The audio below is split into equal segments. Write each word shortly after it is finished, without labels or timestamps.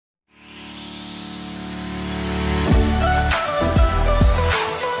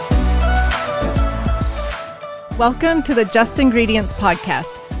Welcome to the Just Ingredients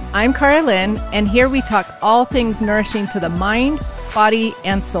podcast. I'm Cara Lynn, and here we talk all things nourishing to the mind, body,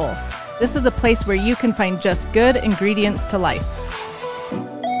 and soul. This is a place where you can find just good ingredients to life.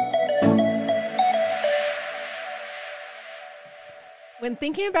 When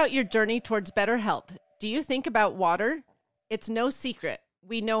thinking about your journey towards better health, do you think about water? It's no secret.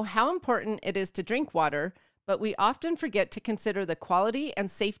 We know how important it is to drink water, but we often forget to consider the quality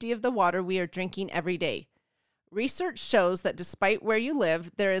and safety of the water we are drinking every day. Research shows that despite where you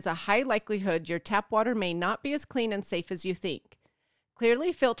live, there is a high likelihood your tap water may not be as clean and safe as you think.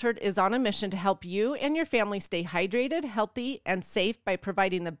 Clearly Filtered is on a mission to help you and your family stay hydrated, healthy, and safe by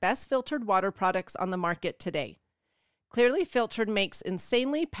providing the best filtered water products on the market today. Clearly Filtered makes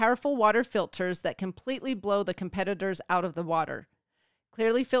insanely powerful water filters that completely blow the competitors out of the water.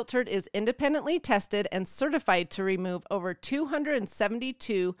 Clearly Filtered is independently tested and certified to remove over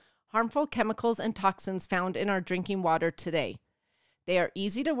 272 harmful chemicals and toxins found in our drinking water today. They are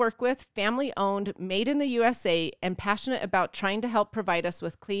easy to work with, family-owned, made in the USA, and passionate about trying to help provide us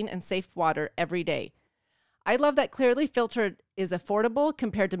with clean and safe water every day. I love that Clearly Filtered is affordable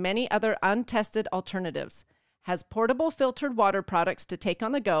compared to many other untested alternatives, has portable filtered water products to take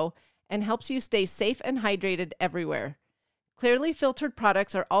on the go, and helps you stay safe and hydrated everywhere. Clearly Filtered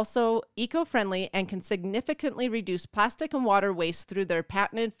products are also eco-friendly and can significantly reduce plastic and water waste through their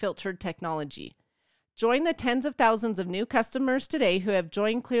patented filtered technology. Join the tens of thousands of new customers today who have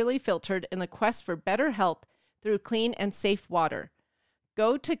joined Clearly Filtered in the quest for better health through clean and safe water.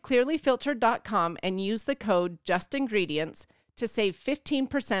 Go to clearlyfiltered.com and use the code JUSTINGREDIENTS to save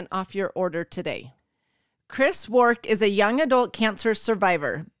 15% off your order today. Chris Wark is a young adult cancer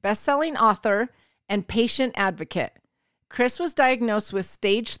survivor, best-selling author, and patient advocate. Chris was diagnosed with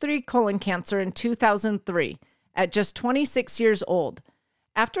stage 3 colon cancer in 2003 at just 26 years old.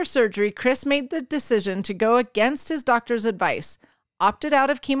 After surgery, Chris made the decision to go against his doctor's advice, opted out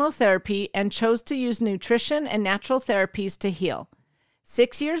of chemotherapy, and chose to use nutrition and natural therapies to heal.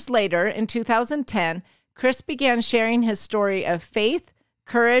 6 years later, in 2010, Chris began sharing his story of faith,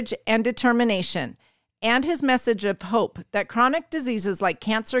 courage, and determination, and his message of hope that chronic diseases like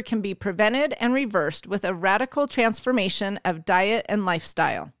cancer can be prevented and reversed with a radical transformation of diet and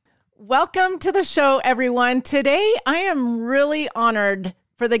lifestyle. Welcome to the show, everyone. Today, I am really honored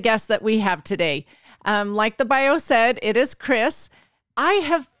for the guest that we have today. Like the bio said, it is Chris. I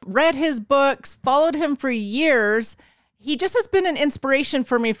have read his books, followed him for years. He just has been an inspiration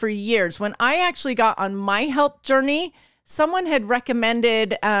for me for years. When I actually got on my health journey, someone had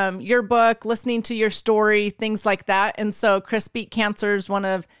recommended your book, listening to your story, things like that. And so Chris Beat Cancer is one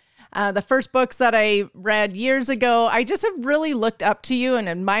of the first books that I read years ago. I just have really looked up to you and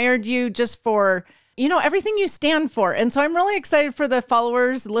admired you just for, everything you stand for. And so I'm really excited for the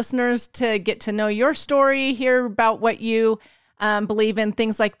followers, listeners to get to know your story, hear about what you believe in,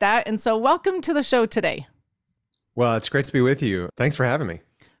 things like that. And so welcome to the show today. Well, it's great to be with you. Thanks for having me.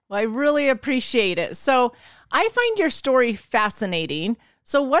 Well, I really appreciate it. So I find your story fascinating.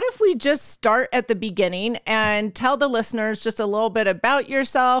 So what if we just start at the beginning and tell the listeners just a little bit about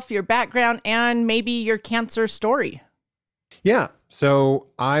yourself, your background, and maybe your cancer story? Yeah. So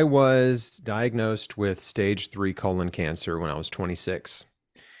I was diagnosed with stage 3 colon cancer when I was 26.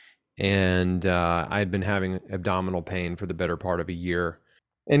 And I had been having abdominal pain for the better part of a year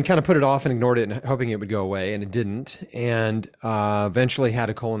and kind of put it off and ignored it and hoping it would go away. And it didn't. And eventually had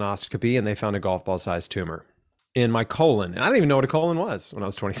a colonoscopy and they found a golf ball sized tumor in my colon. And I didn't even know what a colon was when I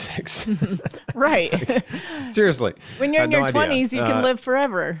was 26. Right. Like, seriously. When you're in your 20s, you can live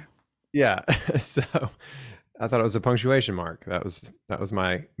forever. Yeah. So I thought it was a punctuation mark. That was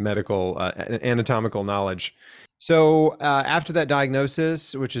my medical anatomical knowledge. So after that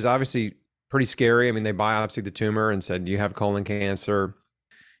diagnosis, which is obviously pretty scary. I mean, they biopsied the tumor and said, you have colon cancer.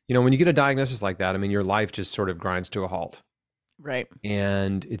 When you get a diagnosis like that, I mean, your life just sort of grinds to a halt. Right.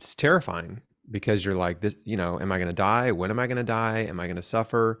 And it's terrifying because you're like, this, am I going to die? When am I going to die? Am I going to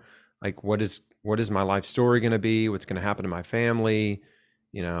suffer? Like, what is my life story going to be? What's going to happen to my family?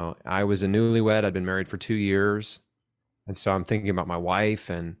 I was a newlywed. I'd been married for 2 years. And so I'm thinking about my wife,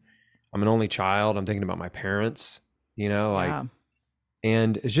 and I'm an only child. I'm thinking about my parents, Yeah.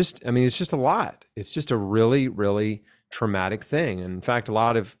 And it's just a lot. It's just a really, really traumatic thing. And in fact, a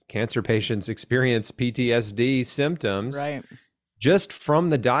lot of cancer patients experience PTSD symptoms just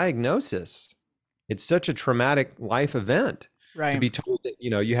from the diagnosis. It's such a traumatic life event to be told that,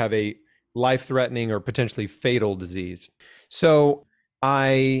 you have a life-threatening or potentially fatal disease. So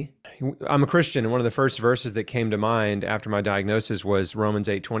I'm a Christian, and one of the first verses that came to mind after my diagnosis was Romans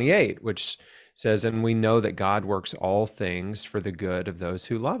 8:28, which says, and we know that God works all things for the good of those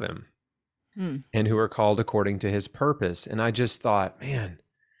who love him. and who are called according to his purpose. And I just thought, man,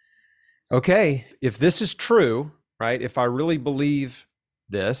 okay, if this is true, right? If I really believe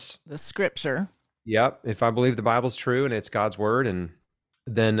this, the scripture. Yep. If I believe the Bible's true and it's God's word, and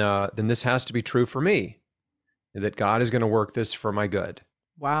then this has to be true for me, that God is going to work this for my good.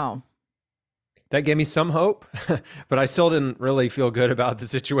 Wow. That gave me some hope, but I still didn't really feel good about the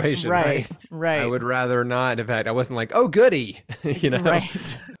situation. Right. I would rather not. In fact, I wasn't like, oh, goody,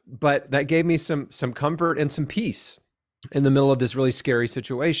 Right. But that gave me some comfort and some peace in the middle of this really scary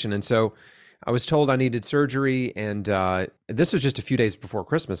situation. And so I was told I needed surgery, and this was just a few days before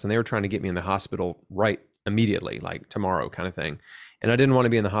Christmas, and they were trying to get me in the hospital right immediately, like tomorrow kind of thing. And I didn't want to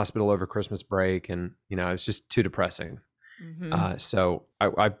be in the hospital over Christmas break, and it was just too depressing. So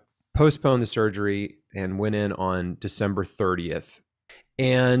I postponed the surgery and went in on December 30th.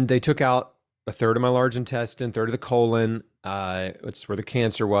 And they took out a third of my large intestine, third of the colon, it's where the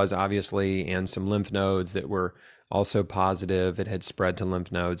cancer was, obviously, and some lymph nodes that were also positive. It had spread to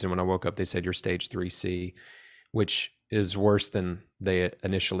lymph nodes. And when I woke up, they said, you're stage 3C, which is worse than they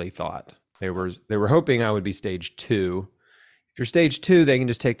initially thought. They were hoping I would be stage 2. If you're stage 2, they can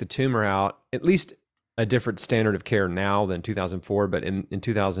just take the tumor out, at least a different standard of care now than 2004. But in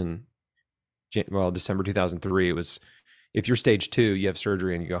December 2003, it was, if you're stage 2, you have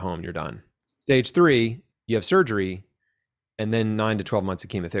surgery and you go home, you're done. Stage 3, you have surgery and then 9 to 12 months of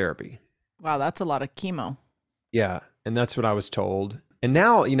chemotherapy. Wow, that's a lot of chemo. Yeah, and that's what I was told. And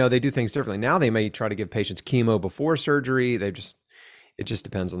now, they do things differently. Now they may try to give patients chemo before surgery. It just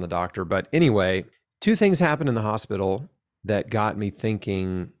depends on the doctor. But anyway, 2 things happened in the hospital that got me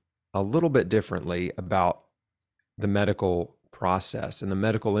thinking a little bit differently about the medical process and the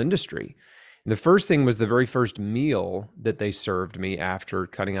medical industry. And the first thing was the very first meal that they served me after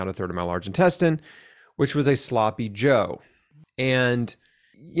cutting out a third of my large intestine, which was a sloppy Joe. And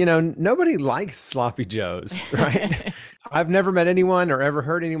nobody likes sloppy joes, right? I've never met anyone or ever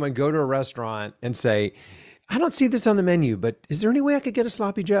heard anyone go to a restaurant and say, I don't see this on the menu, but is there any way I could get a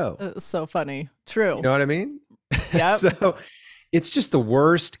sloppy Joe? It's so funny. True. You know what I mean? Yeah. So it's just the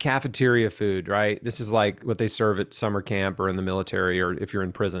worst cafeteria food, right? This is like what they serve at summer camp or in the military, or if you're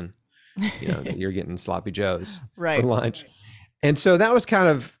in prison, you're getting sloppy Joes for lunch. And so that was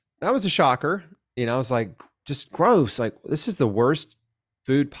a shocker. I was like, just gross. Like, this is the worst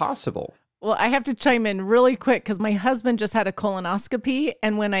food possible. Well, I have to chime in really quick because my husband just had a colonoscopy.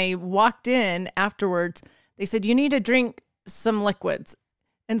 And when I walked in afterwards, they said, you need to drink some liquids.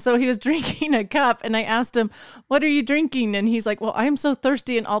 And so he was drinking a cup and I asked him, what are you drinking? And he's like, well, I'm so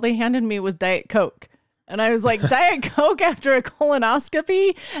thirsty. And all they handed me was Diet Coke. And I was like, Diet Coke after a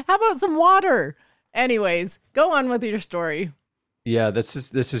colonoscopy? How about some water? Anyways, go on with your story. Yeah, this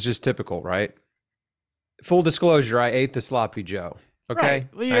is just typical, right? Full disclosure, I ate the sloppy Joe. Okay. Right.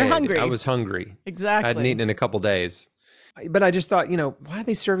 Well, you're hungry. I was hungry. Exactly. I hadn't eaten in a couple days. But I just thought, why are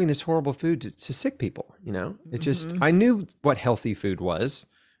they serving this horrible food to sick people? It just, I knew what healthy food was.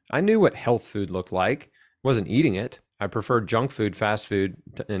 I knew what health food looked like. I wasn't eating it. I preferred junk food, fast food,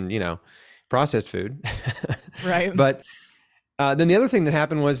 and, processed food. Right. But then the other thing that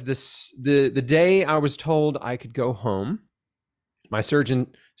happened was the day I was told I could go home, my surgeon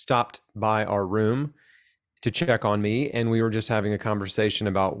stopped by our room to check on me, and we were just having a conversation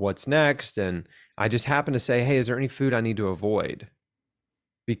about what's next. And I just happened to say, hey, is there any food I need to avoid?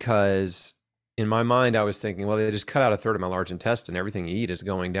 Because in my mind, I was thinking, well, they just cut out a third of my large intestine. Everything you eat is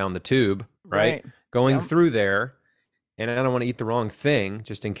going down the tube, right? Going through there. And I don't want to eat the wrong thing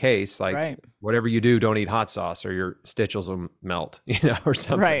just in case, whatever you do, don't eat hot sauce or your stitches will melt, or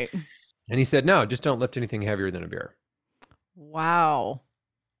something. Right. And he said, no, just don't lift anything heavier than a beer. Wow.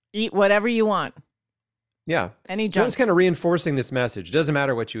 Eat whatever you want. Yeah. Any junk. So it's kind of reinforcing this message. Doesn't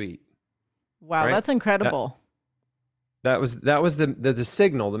matter what you eat. Wow, right? That's incredible. That was the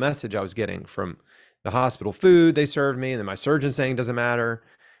signal, the message I was getting from the hospital food they served me, and then my surgeon saying doesn't matter.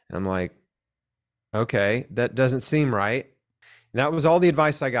 And I'm like, okay, that doesn't seem right. And that was all the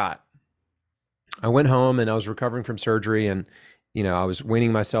advice I got. I went home and I was recovering from surgery, and I was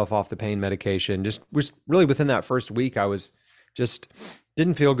weaning myself off the pain medication. Just was really within that first week, I was just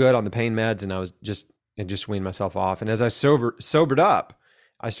didn't feel good on the pain meds, and I just weaned myself off. And as I sobered up,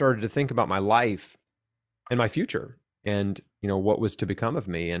 I started to think about my life and my future and, what was to become of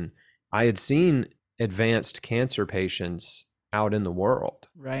me. And I had seen advanced cancer patients out in the world.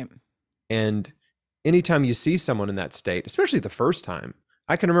 Right. And anytime you see someone in that state, especially the first time,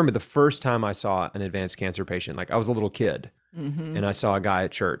 I can remember the first time I saw an advanced cancer patient, like I was a little kid and I saw a guy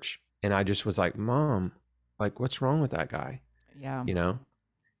at church and I just was like, Mom, like, what's wrong with that guy? Yeah.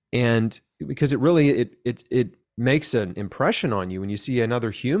 And because it really, it makes an impression on you when you see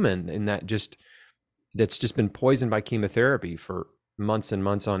another human in that's just been poisoned by chemotherapy for months and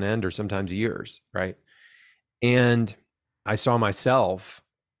months on end, or sometimes years, right? And I saw myself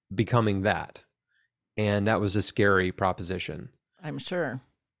becoming that. And that was a scary proposition. I'm sure.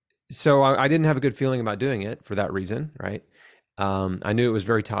 So I didn't have a good feeling about doing it for that reason, right? I knew it was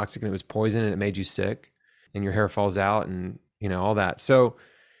very toxic and it was poison and it made you sick and your hair falls out and, all that. So,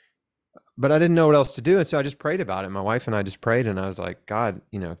 but I didn't know what else to do. And so I just prayed about it. My wife and I just prayed, and I was like, God,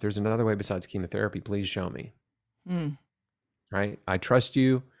 if there's another way besides chemotherapy, please show me. Right? I trust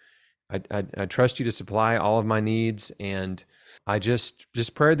you. I trust you to supply all of my needs. And I just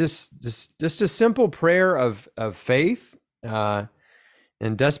prayed this just a simple prayer of faith and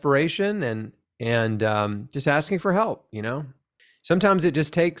desperation and just asking for help. Sometimes it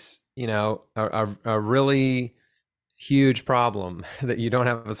just takes a really huge problem that you don't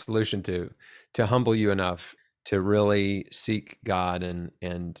have a solution to humble you enough to really seek God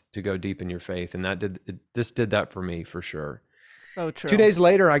and to go deep in your faith. And this did that for me, for sure. So true. 2 days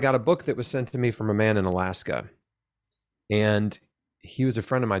later, I got a book that was sent to me from a man in Alaska. And he was a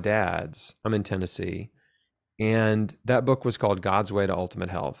friend of my dad's. I'm in Tennessee. And that book was called God's Way to Ultimate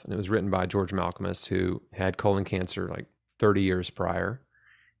Health. And it was written by George Malcolmus, who had colon cancer like 30 years prior.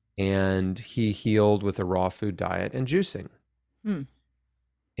 And he healed with a raw food diet and juicing.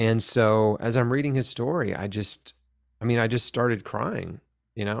 And so as I'm reading his story, I just started crying.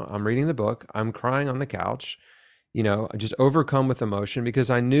 I'm reading the book. I'm crying on the couch, just overcome with emotion because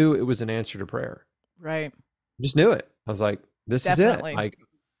I knew it was an answer to prayer. Right. I just knew it. I was like, this Definitely. is it. Like,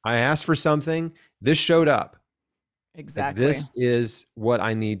 I asked for something. This showed up. Exactly. Like, this is what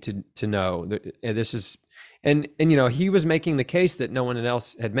I need to know. This is, and he was making the case that no one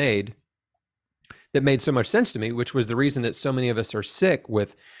else had made, that made so much sense to me, which was the reason that so many of us are sick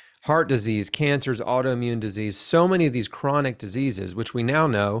with heart disease, cancers, autoimmune disease, so many of these chronic diseases, which I now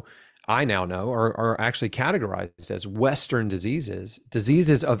know are actually categorized as Western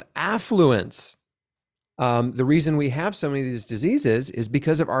diseases of affluence. The reason we have so many of these diseases is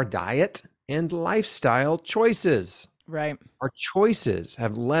because of our diet and lifestyle choices. Right. Our choices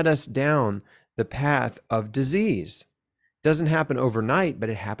have led us down the path of disease. It doesn't happen overnight, but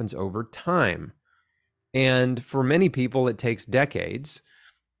it happens over time. And for many people, it takes decades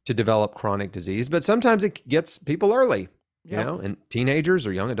to develop chronic disease, but sometimes it gets people early, and teenagers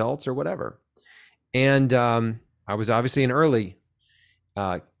or young adults or whatever. And I was obviously an early,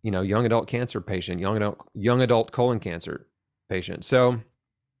 young adult cancer patient, young adult colon cancer patient. So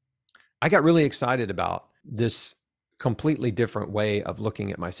I got really excited about this completely different way of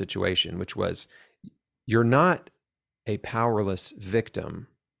looking at my situation, which was, you're not a powerless victim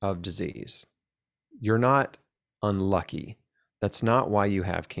of disease. You're not unlucky. That's not why you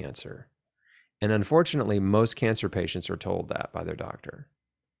have cancer. And unfortunately, most cancer patients are told that by their doctor.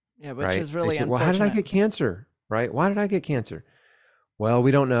 Yeah, which is really unfortunate. Well, how did I get cancer? Right? Why did I get cancer? Well, we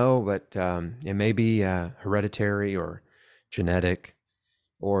don't know, but it may be hereditary or genetic,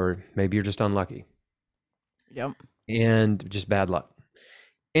 or maybe you're just unlucky. Yep. And just bad luck.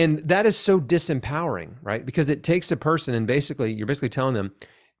 And that is so disempowering, right? Because it takes a person and you're basically telling them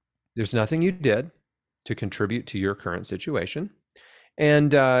there's nothing you did to contribute to your current situation.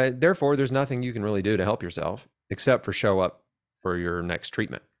 And therefore, there's nothing you can really do to help yourself except for show up for your next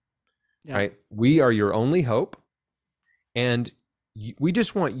treatment, right? We are your only hope. And we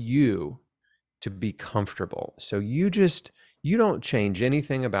just want you to be comfortable. So you don't change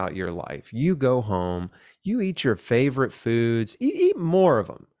anything about your life. You go home, you eat your favorite foods, eat more of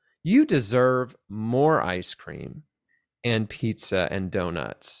them. You deserve more ice cream and pizza and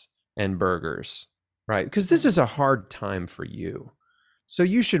donuts and burgers, right? Because this is a hard time for you. So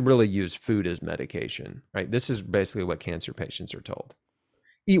you should really use food as medication, right? This is basically what cancer patients are told.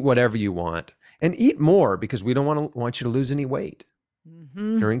 Eat whatever you want and eat more because we don't want you to lose any weight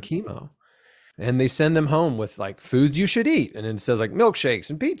during chemo. And they send them home with like foods you should eat. And it says like milkshakes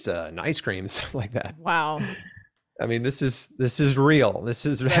and pizza and ice cream and stuff like that. Wow. I mean, this is real. This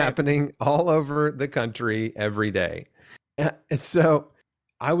is happening all over the country every day. And so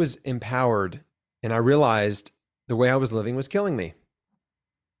I was empowered and I realized the way I was living was killing me.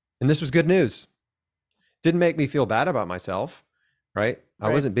 And this was good news. Didn't make me feel bad about myself, right? I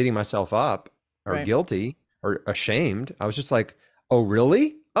wasn't beating myself up or guilty or ashamed. I was just like, oh,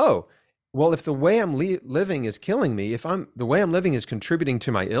 really? Oh, well, if the way I'm living is killing me, the way I'm living is contributing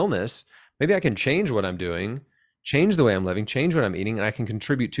to my illness, maybe I can change what I'm doing, change the way I'm living, change what I'm eating, and I can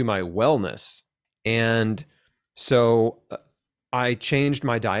contribute to my wellness. And so I changed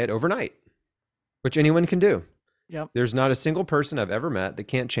my diet overnight, which anyone can do. Yep. There's not a single person I've ever met that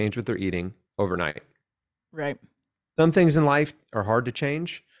can't change what they're eating overnight. Right. Some things in life are hard to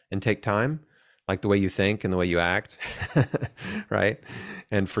change and take time, like the way you think and the way you act, right?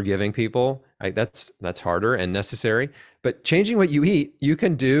 And forgiving people, that's harder and necessary. But changing what you eat, you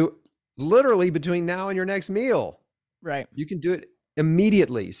can do literally between now and your next meal. Right. You can do it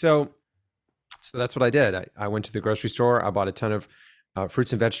immediately. So that's what I did. I went to the grocery store. I bought a ton of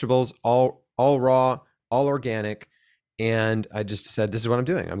fruits and vegetables, all raw, all organic. And I just said, this is what I'm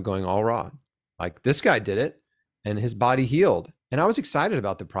doing. I'm going all raw. Like this guy did it and his body healed. And I was excited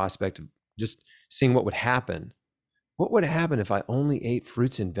about the prospect of just seeing what would happen. What would happen if I only ate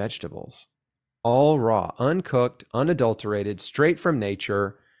fruits and vegetables, all raw, uncooked, unadulterated, straight from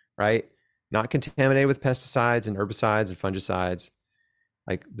nature, right? Not contaminated with pesticides and herbicides and fungicides.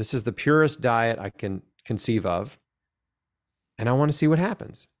 Like this is the purest diet I can conceive of. And I want to see what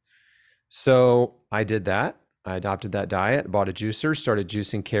happens. So I did that. I adopted that diet, bought a juicer, started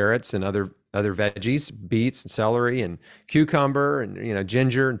juicing carrots and other veggies, beets and celery and cucumber and,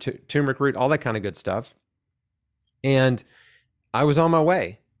 ginger and turmeric root, all that kind of good stuff. And I was on my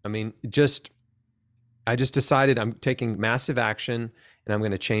way. I mean, I just decided I'm taking massive action and I'm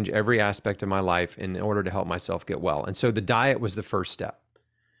going to change every aspect of my life in order to help myself get well. And so the diet was the first step.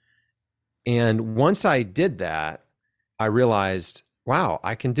 And once I did that, I realized, wow,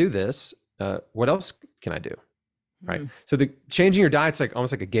 I can do this. What else can I do? Right. So the changing your diet's like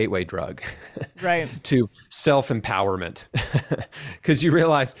almost like a gateway drug, right, to self-empowerment. Because you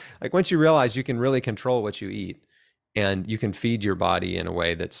realize, like once you realize you can really control what you eat and you can feed your body in a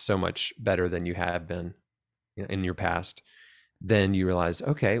way that's so much better than you have been in your past, then you realize,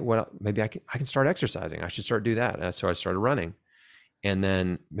 okay, well, maybe I can start exercising. I should start do that. And so I started running. And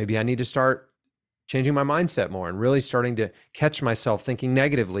then maybe I need to start changing my mindset more and really starting to catch myself thinking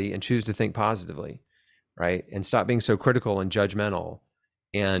negatively and choose to think positively, right? And stop being so critical and judgmental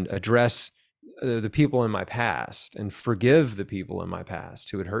and address the people in my past and forgive the people in my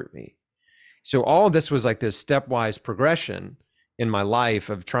past who had hurt me. So all of this was like this stepwise progression in my life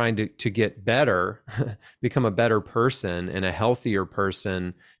of trying to get better, become a better person and a healthier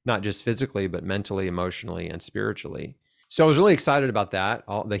person, not just physically, but mentally, emotionally, and spiritually. So I was really excited about that,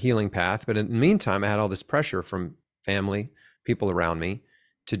 the healing path. But in the meantime, I had all this pressure from family, people around me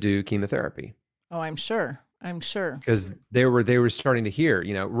to do chemotherapy. Oh, I'm sure. Because they were starting to hear,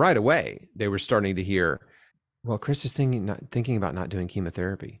 right away, they were starting to hear, well, Chris is thinking about not doing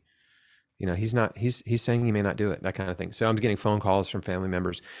chemotherapy. He's saying he may not do it, that kind of thing. So I'm getting phone calls from family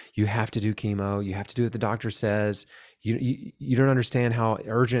members. You have to do chemo. You have to do what the doctor says. You don't understand how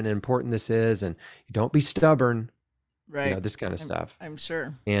urgent and important this is. And don't be stubborn. Right. This kind of stuff. I'm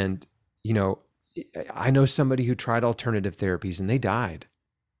sure. And, I know somebody who tried alternative therapies and they died.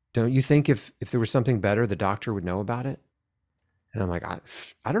 Don't you think if there was something better, the doctor would know about it? And I'm like,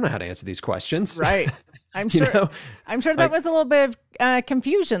 I don't know how to answer these questions. Right. I'm sure. I'm sure that was a little bit of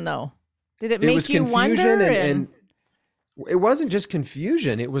confusion, though. Did it make you wonder? And it wasn't just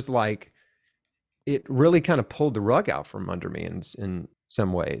confusion. It was like, it really kind of pulled the rug out from under me in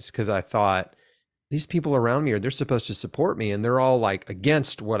some ways. Because I thought, these people around me they're supposed to support me, and they're all like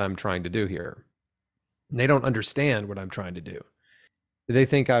against what I'm trying to do here. And they don't understand what I'm trying to do. They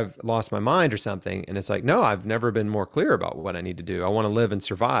think I've lost my mind or something. And it's like, no, I've never been more clear about what I need to do. I want to live and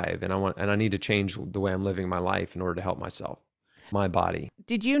survive. And I need to change the way I'm living my life in order to help myself, my body.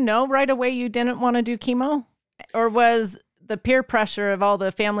 Did you know right away you didn't want to do chemo? Or was the peer pressure of all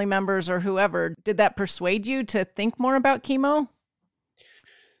the family members or whoever, did that persuade you to think more about chemo?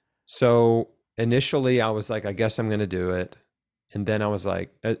 So initially I was like, I guess I'm going to do it. And then I was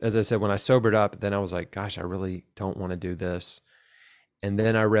like, as I said, when I sobered up, then I was like, gosh, I really don't want to do this. And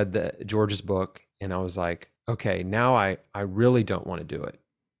then I read George's book and I was like, okay, now I really don't want to do it,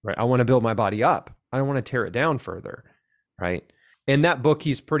 right? I want to build my body up. I don't want to tear it down further, right? In that book,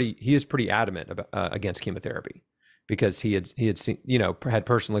 he is pretty adamant about, against chemotherapy, because he had seen, had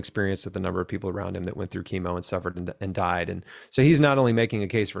personal experience with a number of people around him that went through chemo and suffered and died. And so he's not only making a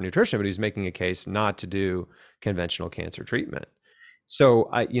case for nutrition, but he's making a case not to do conventional cancer treatment. So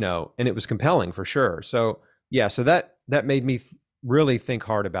and it was compelling for sure. So yeah, so that made me really think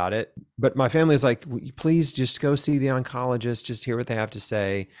hard about it. But my family is like, please just go see the oncologist, just hear what they have to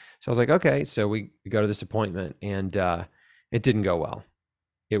say. So I was like, okay. So we go to this appointment, and it didn't go well.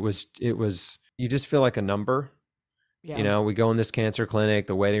 It was, you just feel like a number. Yeah. We go in this cancer clinic,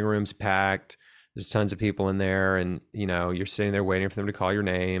 the waiting room's packed. There's tons of people in there, and you're sitting there waiting for them to call your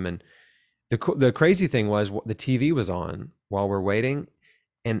name. And the crazy thing was, the TV was on while we're waiting,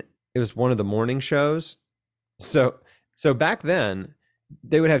 and it was one of the morning shows. So back then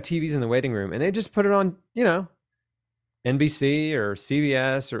they would have TVs in the waiting room, and they just put it on, NBC or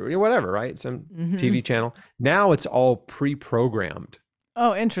CBS or whatever, right? Some TV channel. Now it's all pre-programmed.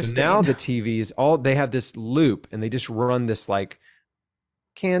 Oh, interesting. So now the TV is they have this loop and they just run this like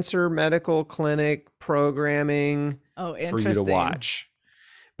cancer medical clinic programming for you to watch.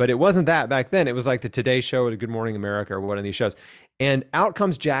 But it wasn't that back then. It was like the Today Show or the Good Morning America or one of these shows. And out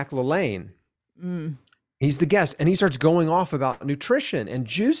comes Jack LaLanne. He's the guest, and he starts going off about nutrition and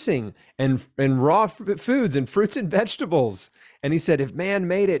juicing and raw foods and fruits and vegetables. And he said, if man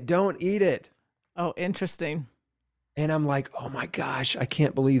made it, don't eat it. Oh, interesting. And I'm like, oh my gosh, I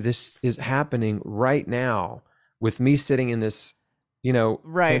can't believe this is happening right now with me sitting in this,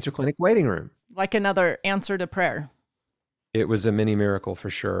 cancer clinic waiting room. Like another answer to prayer. It was a mini miracle for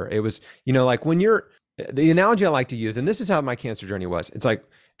sure. It was, like when the analogy I like to use, and this is how my cancer journey was. It's like,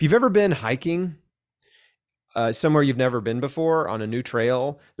 if you've ever been hiking somewhere you've never been before on a new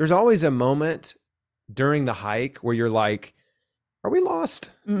trail, there's always a moment during the hike where you're like, are we lost?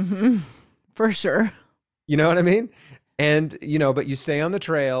 Mm-hmm. For sure. You know what I mean? And, but you stay on the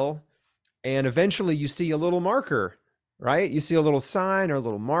trail and eventually you see a little marker, right? You see a little sign or a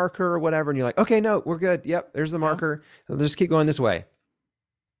little marker or whatever. And you're like, okay, no, we're good. Yep. There's the marker. Let's just keep going this way.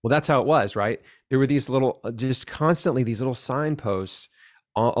 Well, that's how it was, right? There were these just constantly these little signposts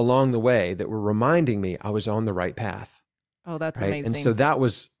along the way that were reminding me I was on the right path. Oh, that's right? amazing. And so that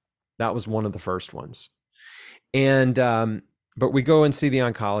was one of the first ones. And, but we go and see the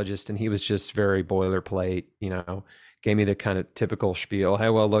oncologist and he was just very boilerplate, gave me the kind of typical spiel. Hey,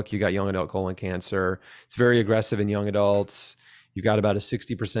 well, look, you got young adult colon cancer. It's very aggressive in young adults. You've got about a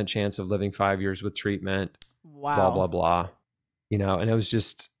 60% chance of living 5 years with treatment. Wow. Blah, blah, blah. And it was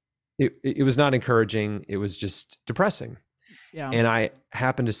just, it was not encouraging. It was just depressing. Yeah. And I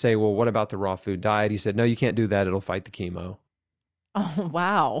happened to say, well, what about the raw food diet? He said, no, you can't do that. It'll fight the chemo. Oh,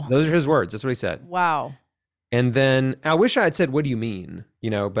 wow. Those are his words. That's what he said. Wow. And then I wish I had said, what do you mean?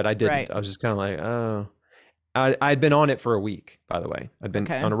 But I didn't. Right. I was just kind of like, oh, I'd been on it for a week, by the way. I'd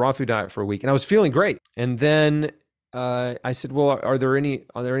been on a raw food diet for a week and I was feeling great. And then I said, well, are there any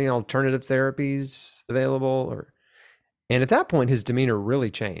alternative therapies available? And at that point, his demeanor really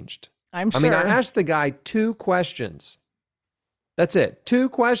changed. I'm sure. I mean, I asked the guy 2 questions. That's it. 2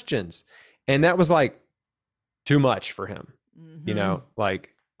 questions. And that was like too much for him.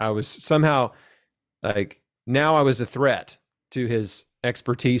 Like I was somehow like, now I was a threat to his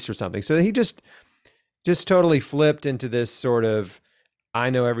expertise or something. So he just totally flipped into this sort of, I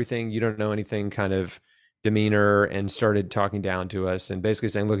know everything, you don't know anything kind of demeanor, and started talking down to us and basically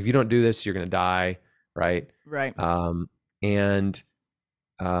saying, look, if you don't do this, you're going to die. Right. Right. And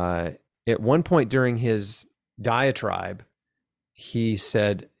at one point during his diatribe, he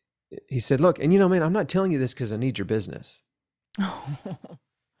said, look, and man, I'm not telling you this because I need your business.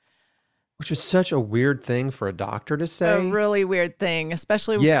 Which was such a weird thing for a doctor to say. A really weird thing,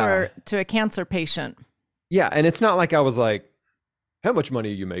 especially to a cancer patient. Yeah. And it's not like I was like, how much money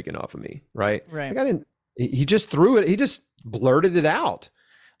are you making off of me? Right. Right. Like he just threw it. He just blurted it out.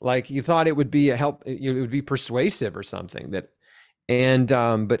 Like he thought it would be it would be persuasive or something but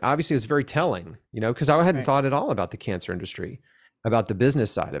obviously it's very telling, because I hadn't thought at all about the cancer industry, about the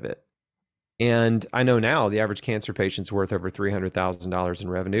business side of it. And I know now the average cancer patient's worth over $300,000 in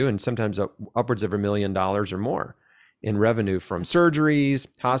revenue, and sometimes upwards of $1 million or more in revenue from surgeries,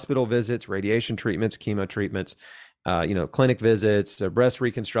 hospital visits, radiation treatments, chemo treatments, clinic visits, breast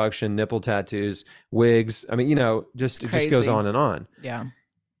reconstruction, nipple tattoos, wigs. I mean, it just goes on and on. Yeah.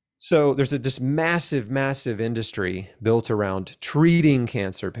 So there's this massive, massive industry built around treating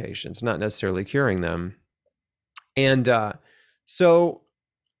cancer patients, not necessarily curing them. And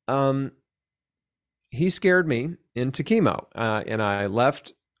he scared me into chemo, and I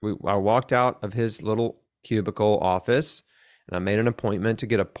left. I walked out of his little cubicle office, and I made an appointment to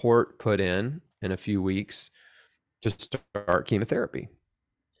get a port put in a few weeks to start chemotherapy.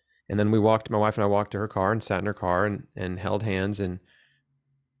 And then my wife and I walked to her car and sat in her car and held hands and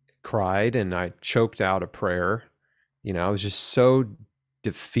cried, and I choked out a prayer. I was just so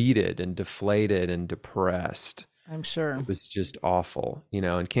defeated and deflated and depressed. I'm sure. It was just awful,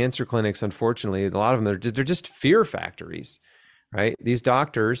 and cancer clinics, unfortunately, a lot of them, they're just fear factories, right? These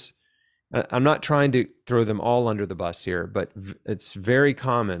doctors, I'm not trying to throw them all under the bus here, but it's very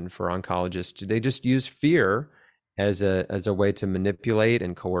common for oncologists. They just use fear as a way to manipulate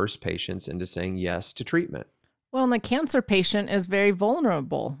and coerce patients into saying yes to treatment. Well, and the cancer patient is very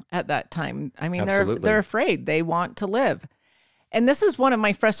vulnerable at that time. I mean, they're afraid. They want to live. And this is one of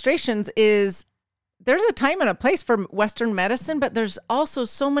my frustrations is there's a time and a place for Western medicine, but there's also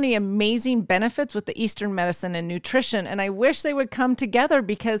so many amazing benefits with the Eastern medicine and nutrition. And I wish they would come together,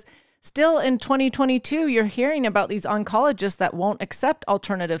 because Still in 2022, you're hearing about these oncologists that won't accept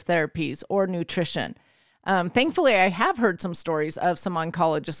alternative therapies or nutrition. Thankfully, I have heard some stories of some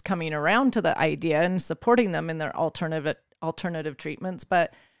oncologists coming around to the idea and supporting them in their alternative treatments.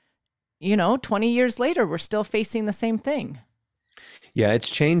 But, 20 years later, we're still facing the same thing. Yeah, it's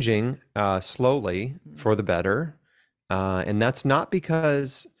changing slowly for the better. And that's not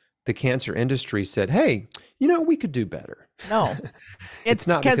because the cancer industry said, hey, we could do better. No, it's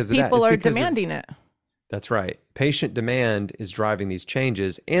not because people are demanding it. That's right. Patient demand is driving these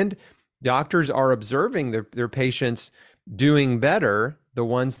changes. And doctors are observing their patients doing better, the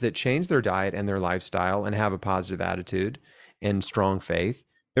ones that change their diet and their lifestyle and have a positive attitude and strong faith.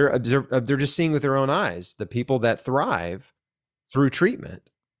 They're just seeing with their own eyes. The people that thrive through treatment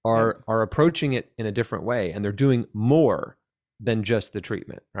are approaching it in a different way, and they're doing more than just the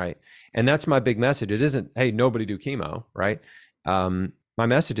treatment, right? And that's my big message. It isn't, hey, nobody do chemo, right? My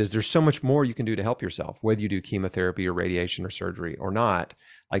message is there's so much more you can do to help yourself, whether you do chemotherapy or radiation or surgery or not.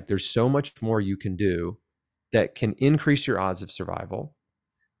 Like, there's so much more you can do that can increase your odds of survival,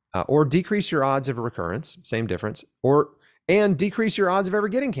 or decrease your odds of a recurrence, same difference, and decrease your odds of ever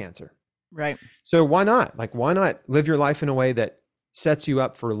getting cancer. Right. So why not? Like, why not live your life in a way that sets you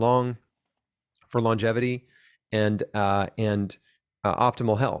up for longevity and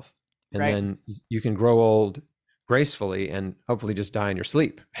optimal health, and then you can grow old gracefully and hopefully just die in your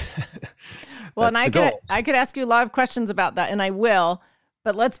sleep. Well, and I could ask you a lot of questions about that, and I will.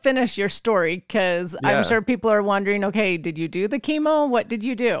 But let's finish your story, because I'm sure people are wondering, okay, did you do the chemo? What did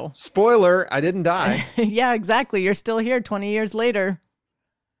you do? Spoiler, I didn't die. Yeah, exactly. You're still here 20 years later.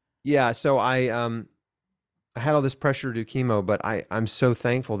 Yeah, so I had all this pressure to do chemo, but I'm so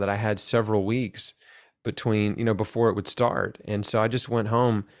thankful that I had several weeks between, before it would start. And so I just went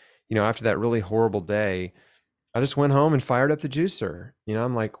home, after that really horrible day, I just went home and fired up the juicer.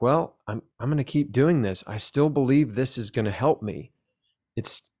 I'm like, well, I'm going to keep doing this. I still believe this is going to help me.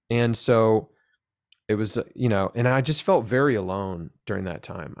 And so it was, and I just felt very alone during that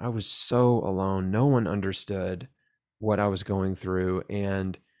time. I was so alone. No one understood what I was going through.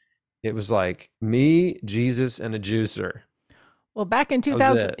 And it was like me, Jesus, and a juicer. Well, back in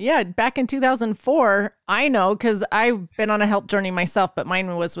 2004, I know, because I've been on a health journey myself, but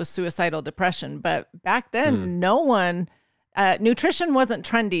mine was with suicidal depression. But back then, no one, nutrition wasn't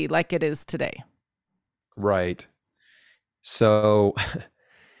trendy like it is today. Right. So,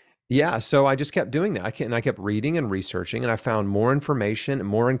 yeah, so I just kept doing that. I kept reading and researching, and I found more information and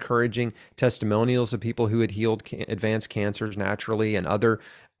more encouraging testimonials of people who had healed advanced cancers naturally, and other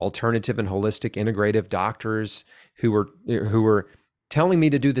alternative and holistic integrative doctors who were telling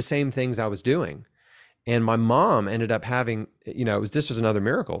me to do the same things I was doing. And my mom ended up having, this was another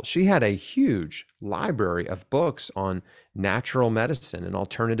miracle. She had a huge library of books on natural medicine and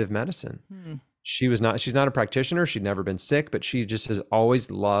alternative medicine. She's not a practitioner. She'd never been sick, but she just has always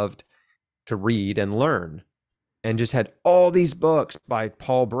loved to read and learn, and just had all these books by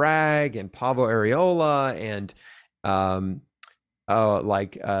Paul Bragg and Pablo Areola, and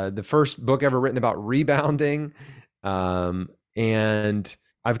the first book ever written about rebounding. And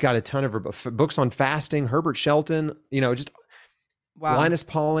I've got a ton of books on fasting, Herbert Shelton, just Linus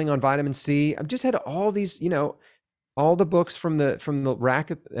Pauling on vitamin C. I've just had all these, all the books from the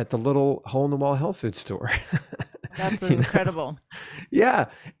rack at the little hole in the wall health food store. That's incredible. Yeah.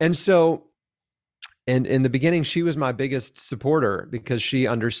 And so, and in the beginning, she was my biggest supporter, because she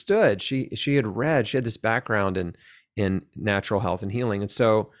understood, she had this background in natural health and healing. And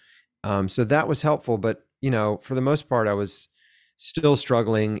so, so that was helpful, but for the most part, I was still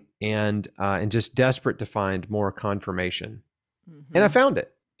struggling and just desperate to find more confirmation. And I found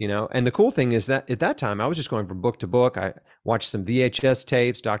it. And the cool thing is that at that time, I was just going from book to book. I watched some VHS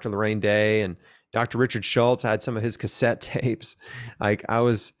tapes, Dr. Lorraine Day and Dr. Richard Schultz. I had some of his cassette tapes. Like, I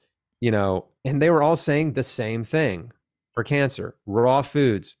was, and they were all saying the same thing for cancer: raw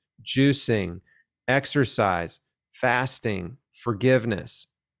foods, juicing, exercise, fasting, forgiveness.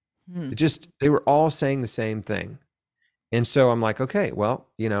 They were all saying the same thing. And so I'm like, okay, well,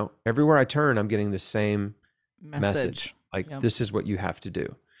 everywhere I turn, I'm getting the same message. Like, this is what you have to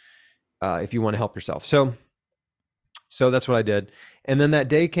do if you want to help yourself. So that's what I did. And then that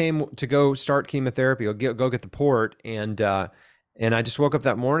day came to go start chemotherapy, go get the port. And I just woke up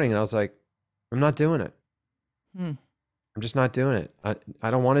that morning and I was like, I'm not doing it. I'm just not doing it.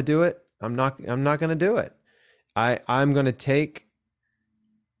 I don't want to do it. I'm not going to do it. I'm going to take,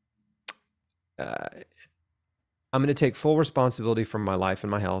 I'm going to take full responsibility for my life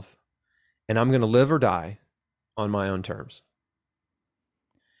and my health, and I'm going to live or die on my own terms.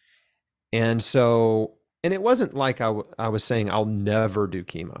 And so, and it wasn't like I was saying I'll never do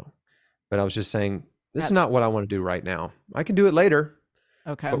chemo. but I was just saying, this is not what I want to do right now. I can do it later.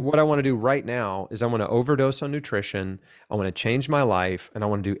 Okay. But what I want to do right now is I want to overdose on nutrition. I want to change my life, and I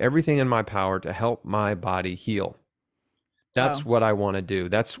want to do everything in my power to help my body heal. That's what I want to do.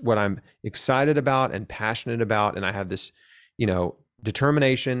 That's what I'm excited about and passionate about. And I have this,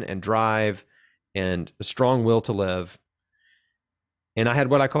 determination and drive and a strong will to live. And I had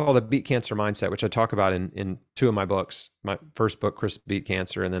what I call the Beat Cancer mindset, which I talk about in two of my books. My first book, Chris Beat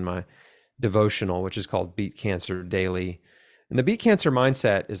Cancer, and then my devotional, which is called Beat Cancer Daily. And the Beat Cancer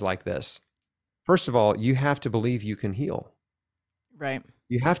mindset is like this. First of all, you have to believe you can heal. Right.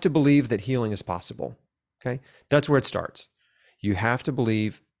 You have to believe that healing is possible. Okay. That's where it starts. You have to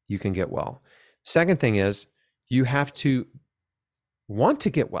believe you can get well. Second thing is you have to want to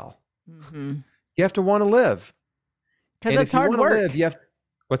get well. Mm-hmm. You have to want to live. Because it's hard work.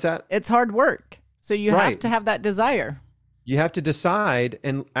 What's that? It's hard work. So you have to have that desire. You have to decide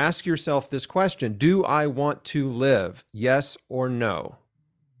and ask yourself this question. Do I want to live? Yes or no?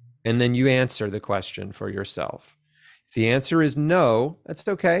 And then you answer the question for yourself. If the answer is no, that's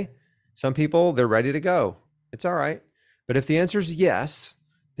okay. Some people, they're ready to go. It's all right. But if the answer is yes,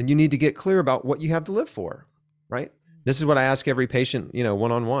 then you need to get clear about what you have to live for, right? This is what I ask every patient,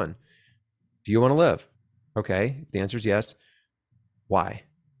 one-on-one. Do you want to live? Okay. If the answer is yes, why?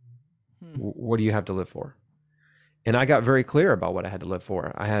 What do you have to live for? And I got very clear about what I had to live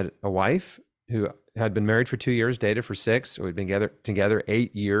for. I had a wife who had been married for 2 years, dated for 6. We'd been together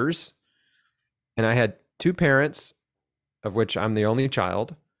 8 years. And I had 2 parents, of which I'm the only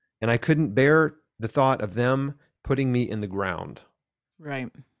child. And I couldn't bear the thought of them putting me in the ground.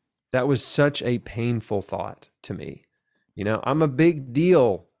 Right. That was such a painful thought to me. I'm a big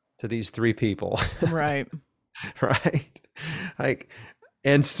deal to these 3 people. Right. Right.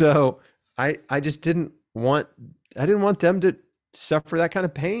 And so I just didn't want them to suffer that kind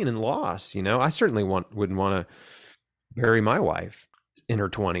of pain and loss. I certainly wouldn't want to bury my wife in her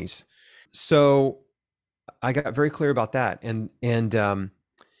 20s. So I got very clear about that. And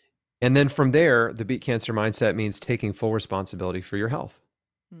then from there, the Beat Cancer mindset means taking full responsibility for your health,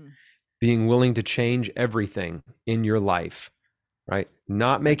 being willing to change everything in your life, right?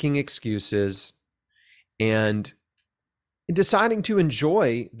 Not making excuses and deciding to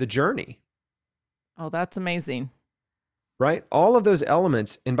enjoy the journey. Oh, that's amazing. Right? All of those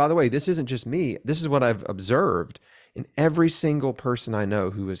elements. And by the way, this isn't just me. This is what I've observed in every single person I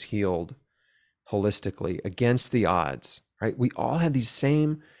know who is healed holistically against the odds, right? We all have these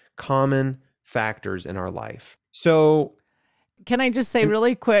same common factors in our life. So can I just say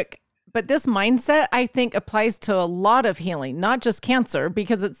really quick, but this mindset, I think, applies to a lot of healing, not just cancer,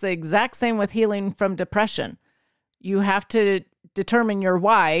 because it's the exact same with healing from depression. You have to determine your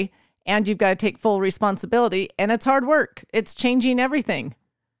why, and you've got to take full responsibility, and it's hard work. It's changing everything.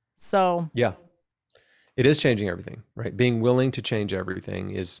 So yeah, it is changing everything, right? Being willing to change everything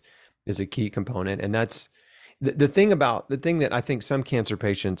is a key component. And that's the thing that I think some cancer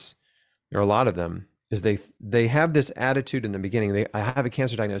patients, or a lot of them, is they have this attitude in the beginning. I have a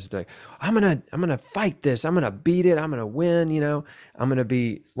cancer diagnosis. They're like, I'm gonna fight this. I'm gonna beat it. I'm gonna win. I'm gonna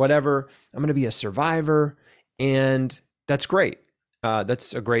be whatever. I'm gonna be a survivor, and that's great.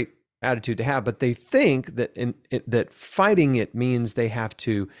 That's a great attitude to have. But they think that that fighting it means they have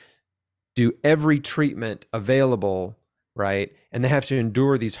to do every treatment available, right? And they have to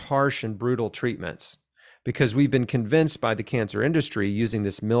endure these harsh and brutal treatments because we've been convinced by the cancer industry using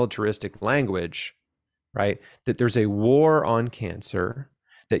this militaristic language, right? That there's a war on cancer,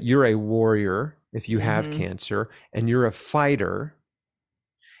 that you're a warrior if you have cancer, and you're a fighter.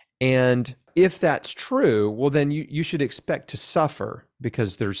 And if that's true, well, then you should expect to suffer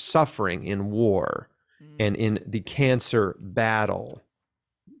because there's suffering in war and in the cancer battle.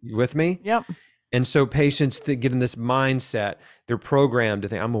 You with me? Yep. And so patients that get in this mindset, they're programmed to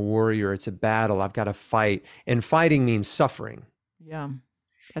think, I'm a warrior. It's a battle. I've got to fight. And fighting means suffering. Yeah.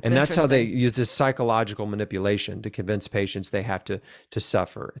 And that's how they use this psychological manipulation to convince patients they have to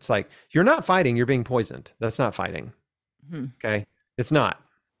suffer. It's like, you're not fighting, you're being poisoned. That's not fighting. Okay. It's not.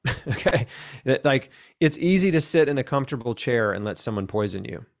 Okay. It's easy to sit in a comfortable chair and let someone poison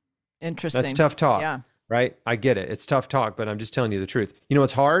you. Interesting. That's tough talk. Yeah. Right? I get it. It's tough talk, but I'm just telling you the truth. You know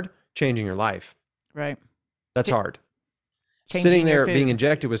what's hard? Changing your life. Right. That's hard. Changing Sitting there your food. being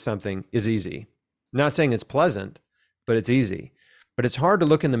injected with something is easy. I'm not saying it's pleasant, but it's easy. But it's hard to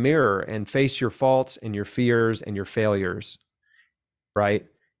look in the mirror and face your faults and your fears and your failures, right?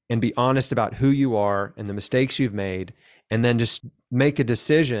 And be honest about who you are and the mistakes you've made, and then just make a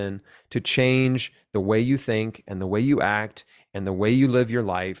decision to change the way you think and the way you act and the way you live your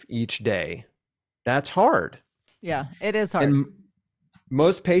life each day. That's hard. Yeah, it is hard.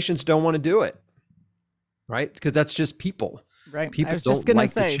 most patients don't want to do it, right? Because that's just people. Right. People don't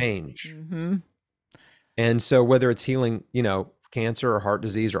like to change. Mm-hmm. And so whether it's healing, cancer or heart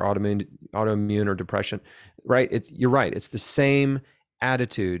disease or autoimmune or depression, right? You're right. It's the same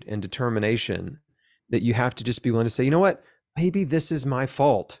attitude and determination that you have to just be willing to say, you know what? Maybe this is my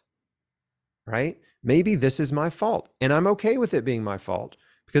fault, right? Maybe this is my fault. And I'm okay with it being my fault,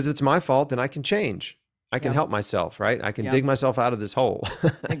 because it's my fault, then I can change. I can help myself, right? I can dig myself out of this hole.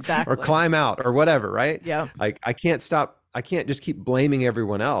 Exactly. Or climb out or whatever, right? Yeah. Like I can't just keep blaming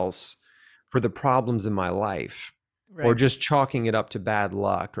everyone else for the problems in my life, or just chalking it up to bad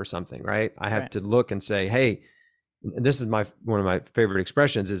luck or something, right? I have to look and say, hey, this is one of my favorite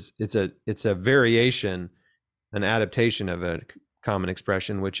expressions is it's a variation, an adaptation of a common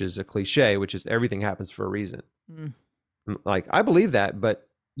expression, which is a cliche, which is everything happens for a reason. Like I believe that, but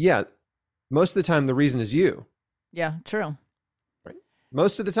yeah, most of the time the reason is you. Yeah, true. Right.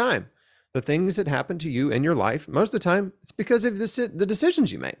 Most of the time, the things that happen to you in your life, most of the time it's because of the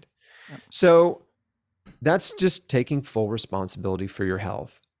decisions you made. Yep. So that's just taking full responsibility for your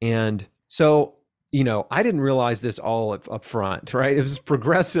health. And so, I didn't realize this all up front, right? It was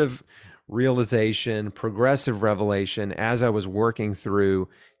progressive realization, progressive revelation as I was working through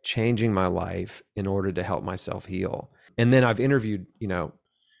changing my life in order to help myself heal. And then I've interviewed,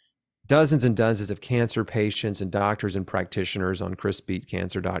 dozens and dozens of cancer patients and doctors and practitioners on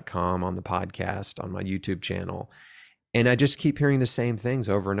chrisbeatcancer.com, on the podcast, on my YouTube channel. And I just keep hearing the same things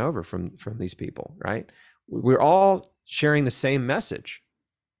over and over from these people, right? We're all sharing the same message,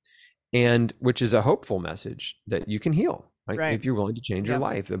 and which is a hopeful message that you can heal, right? If you're willing to change your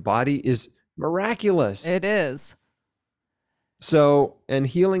life. The body is miraculous. It is. So, and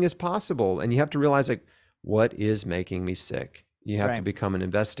healing is possible. And you have to realize, like, what is making me sick? You have to become an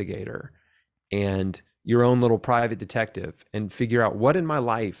investigator and your own little private detective and figure out what in my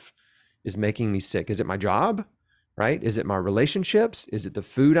life is making me sick. Is it my job, right? Is it my relationships? Is it the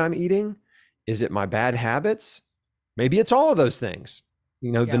food I'm eating? Is it my bad habits? Maybe it's all of those things.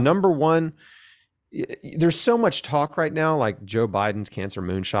 The number one, there's so much talk right now, like Joe Biden's cancer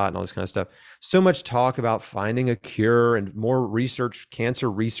moonshot and all this kind of stuff. So much talk about finding a cure and more research, cancer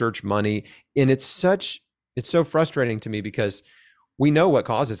research money. And it's so frustrating to me because we know what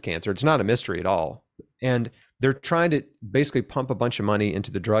causes cancer. It's not a mystery at all. And they're trying to basically pump a bunch of money into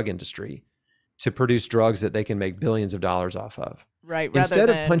the drug industry to produce drugs that they can make billions of dollars off of. Right.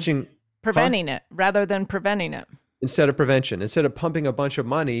 Instead of preventing it, rather than preventing it. Instead of prevention, instead of pumping a bunch of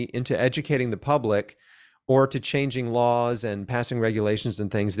money into educating the public or to changing laws and passing regulations and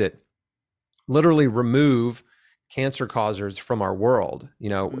things that literally remove cancer causers from our world.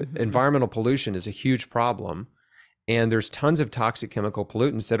 Environmental pollution is a huge problem, and there's tons of toxic chemical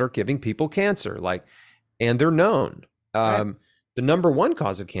pollutants that are giving people cancer, and they're known. The number one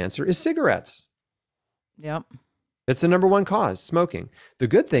cause of cancer is cigarettes. Yep. It's the number one cause, smoking. The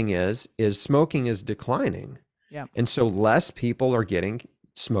good thing is smoking is declining. Yeah. And so less people are getting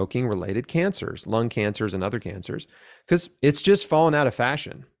smoking related cancers, lung cancers and other cancers, because it's just fallen out of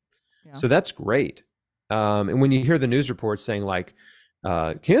fashion. Yeah. So that's great. And when you hear the news reports saying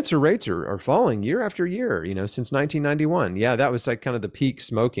cancer rates are falling year after year, since 1991. Yeah, that was like kind of the peak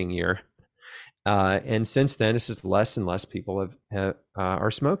smoking year. And since then, it's just less and less people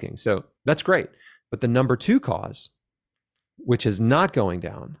are smoking. So that's great. But the number two cause, which is not going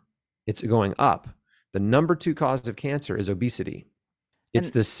down, it's going up. The number two cause of cancer is obesity.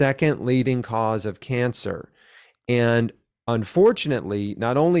 It's the second leading cause of cancer. And unfortunately,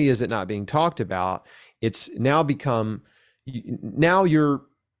 not only is it not being talked about, it's now become, you're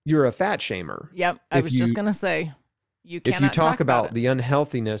a fat shamer. Yep. I was just going to say, if you talk about the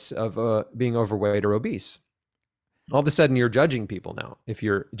unhealthiness of being overweight or obese, all of a sudden you're judging people now. If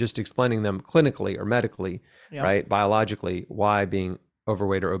you're just explaining them clinically or medically, right, biologically, why being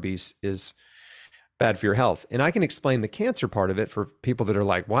overweight or obese is bad for your health. And I can explain the cancer part of it for people that are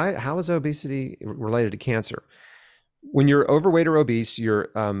like, how is obesity related to cancer? When you're overweight or obese,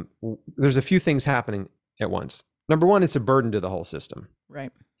 there's a few things happening at once. Number one, it's a burden to the whole system.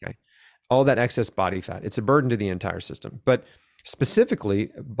 Right. Okay. All that excess body fat, it's a burden to the entire system. But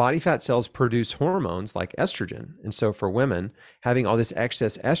specifically, body fat cells produce hormones like estrogen. And so for women, having all this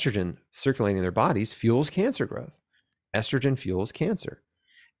excess estrogen circulating in their bodies fuels cancer growth. Estrogen fuels cancer.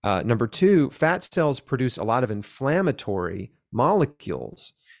 Number two, fat cells produce a lot of inflammatory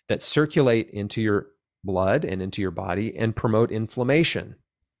molecules that circulate into your blood and into your body and promote inflammation.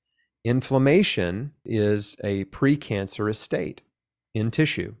 Inflammation is a precancerous state in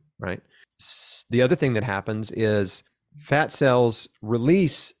tissue, right? The other thing that happens is fat cells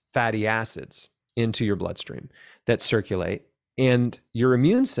release fatty acids into your bloodstream that circulate. and your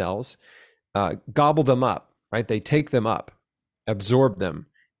immune cells gobble them up, right? They take them up, absorb them.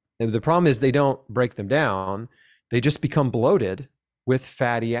 And the problem is they don't break them down. They just become bloated with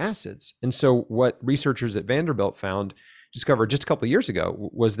fatty acids. And so what researchers at Vanderbilt discovered just a couple of years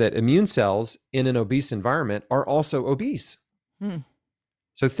ago was that immune cells in an obese environment are also obese.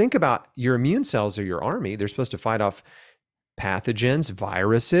 So think about your immune cells are your army. They're supposed to fight off pathogens,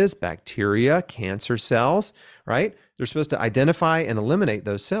 viruses, bacteria, cancer cells, right? They're supposed to identify and eliminate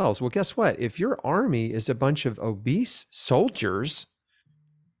those cells. Well, guess what? If your army is a bunch of obese soldiers,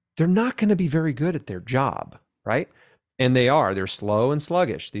 they're not going to be very good at their job, right? And they're slow and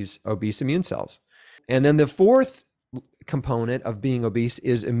sluggish, these obese immune cells. And then the fourth component of being obese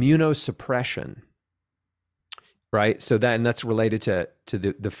is immunosuppression, right? So that's related to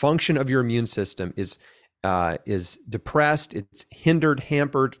the function of your immune system is depressed, it's hindered,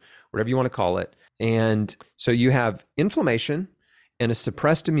 hampered, whatever you want to call it. And so you have inflammation and a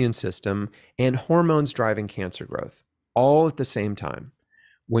suppressed immune system and hormones driving cancer growth all at the same time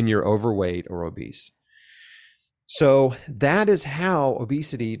when you're overweight or obese. So that is how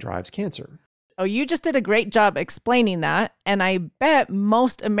obesity drives cancer. Oh, you just did a great job explaining that. And I bet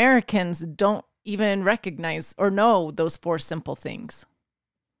most Americans don't even recognize or know those four simple things.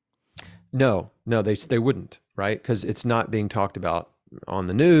 No, they wouldn't, right? Because it's not being talked about on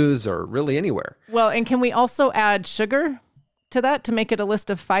the news or really anywhere. Well, and can we also add sugar to that to make it a list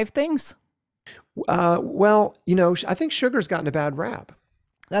of 5 things? Well, I think sugar's gotten a bad rap.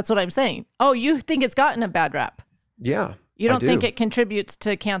 That's what I'm saying. Oh, you think it's gotten a bad rap? Yeah. You don't think it contributes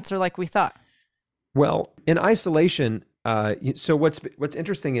to cancer like we thought? Well, in isolation, so what's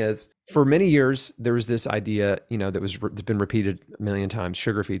interesting is for many years, there was this idea, that's been repeated a million times,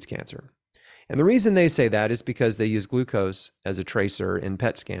 sugar feeds cancer. And the reason they say that is because they use glucose as a tracer in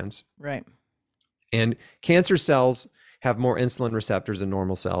PET scans. Right. And cancer cells have more insulin receptors than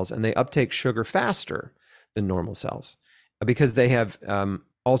normal cells, and they uptake sugar faster than normal cells because they have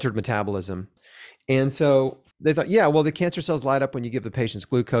altered metabolism. And so they thought, the cancer cells light up when you give the patients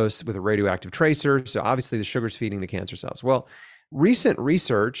glucose with a radioactive tracer. So obviously the sugar's feeding the cancer cells. Well, recent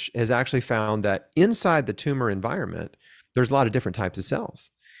research has actually found that inside the tumor environment, there's a lot of different types of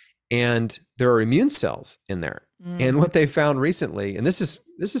cells. And there are immune cells in there. And what they found recently, and this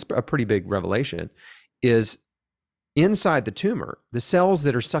is a pretty big revelation, is inside the tumor, the cells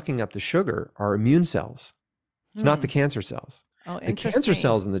that are sucking up the sugar are immune cells. It's not the cancer cells. Oh, the cancer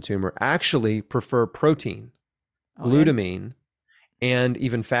cells in the tumor actually prefer protein, glutamine, and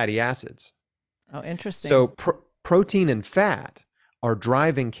even fatty acids. Oh, interesting. So protein and fat are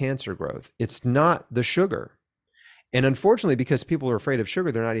driving cancer growth. It's not the sugar. And unfortunately, because people are afraid of sugar,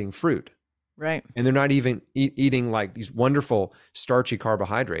 they're not eating fruit. Right. And they're not even eating like these wonderful starchy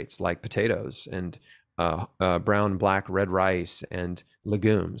carbohydrates like potatoes and brown, black, red rice and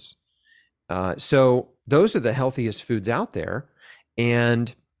legumes. So those are the healthiest foods out there.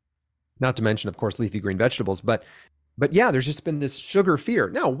 And not to mention, of course, leafy green vegetables. But yeah, there's just been this sugar fear.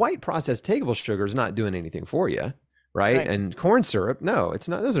 Now, white processed table sugar is not doing anything for you, right? And corn syrup, no, it's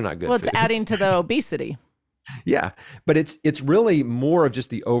not. Those are not good foods. Well, it's adding to the obesity. Yeah, but it's really more of just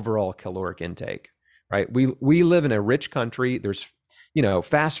the overall caloric intake, right? We live in a rich country. There's,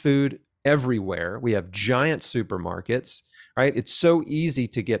 fast food everywhere. We have giant supermarkets, right? It's so easy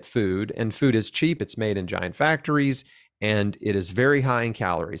to get food, and food is cheap. It's made in giant factories, and it is very high in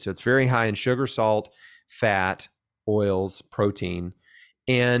calories. So it's very high in sugar, salt, fat, oils, protein,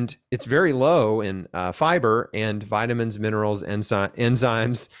 and it's very low in fiber and vitamins, minerals,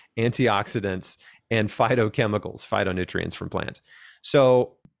 enzymes, antioxidants, and phytochemicals, phytonutrients from plants.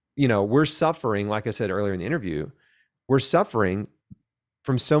 So, we're suffering, like I said earlier in the interview, we're suffering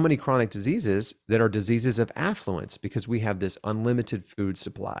from so many chronic diseases that are diseases of affluence because we have this unlimited food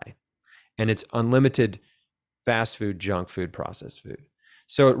supply, and it's unlimited fast food, junk food, processed food.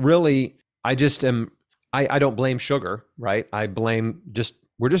 So it really, I don't blame sugar, right? I blame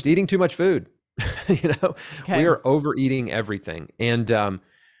we're just eating too much food. We are overeating everything. And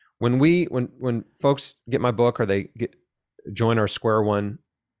when folks get my book or they join our Square One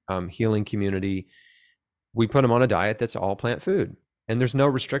healing community, we put them on a diet that's all plant food, and there's no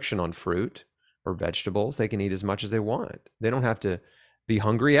restriction on fruit or vegetables. They can eat as much as they want. They don't have to be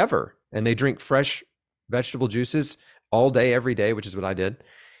hungry ever, and they drink fresh vegetable juices all day, every day, which is what I did.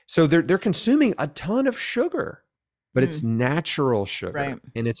 So they're consuming a ton of sugar, but it's natural sugar, right,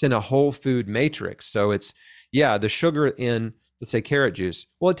 and it's in a whole food matrix. So it's the sugar in, let's say, carrot juice.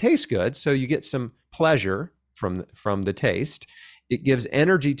 Well, it tastes good, so you get some pleasure from the taste. It gives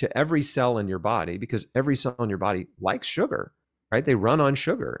energy to every cell in your body because every cell in your body likes sugar. right? They run on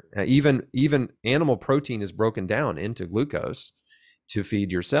sugar. Even animal protein is broken down into glucose to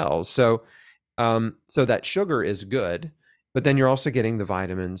feed your cells. So that sugar is good, but then you're also getting the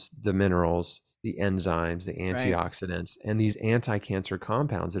vitamins, the minerals, the enzymes, the antioxidants, and these anti-cancer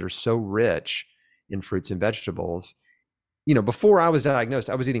compounds that are so rich in fruits and vegetables. Before I was diagnosed,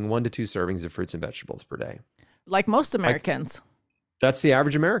 I was eating 1 to 2 servings of fruits and vegetables per day. Like most Americans. That's the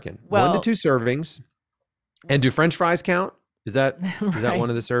average American. Well, 1 to 2 servings. And do French fries count? Is that one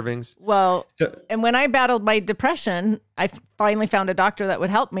of the servings? Well, and when I battled my depression, I finally found a doctor that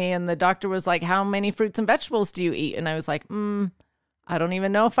would help me. And the doctor was like, how many fruits and vegetables do you eat? And I was like, I don't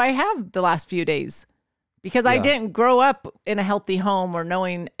even know if I have the last few days, because I didn't grow up in a healthy home or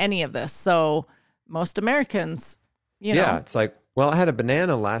knowing any of this. So most Americans, Yeah, it's like, well, I had a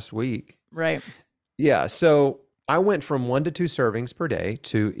banana last week. Right. Yeah. So I went from 1 to 2 servings per day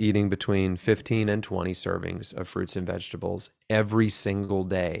to eating between 15 and 20 servings of fruits and vegetables every single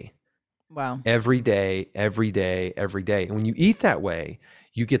day. Wow. Every day, every day, every day. And when you eat that way,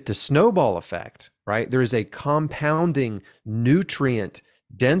 you get the snowball effect, right? There is a compounding nutrient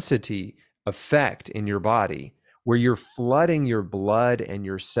density effect in your body where you're flooding your blood and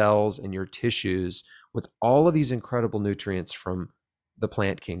your cells and your tissues with all of these incredible nutrients from the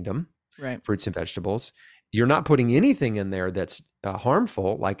plant kingdom, right? Fruits and vegetables. You're not putting anything in there that's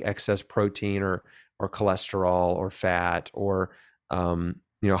harmful, like excess protein or cholesterol or fat or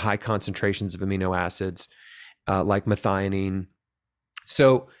high concentrations of amino acids like methionine,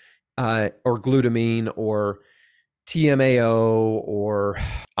 so or glutamine or TMAO or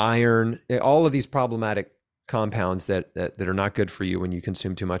iron. All of these problematic compounds that are not good for you when you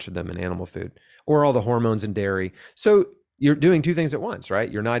consume too much of them in animal food, or all the hormones in dairy. So you're doing two things at once, right?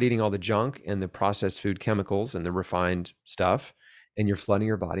 You're not eating all the junk and the processed food chemicals and the refined stuff, and you're flooding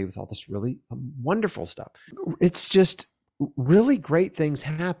your body with all this really wonderful stuff. It's just really great things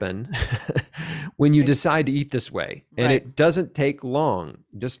happen when you decide to eat this way. And it doesn't take long.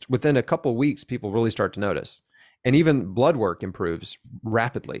 Just within a couple of weeks, people really start to notice. And even blood work improves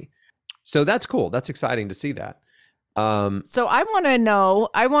rapidly. So that's cool. That's exciting to see that. So I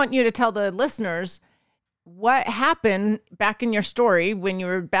want you to tell the listeners what happened back in your story when you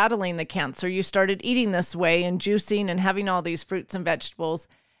were battling the cancer. You started eating this way and juicing and having all these fruits and vegetables.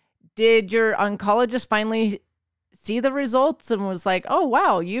 Did your oncologist finally see the results and was like, oh,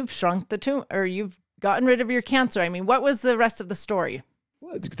 wow, you've shrunk the tumor, or you've gotten rid of your cancer? I mean, what was the rest of the story?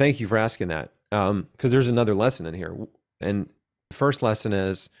 Well, thank you for asking that. Because there's another lesson in here. And the first lesson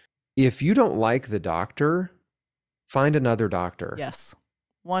is, if you don't like the doctor, find another doctor. Yes,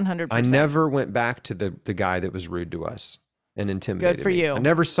 100%. I never went back to the guy that was rude to us and intimidated Good for me. you. I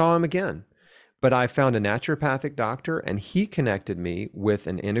never saw him again. But I found a naturopathic doctor, and he connected me with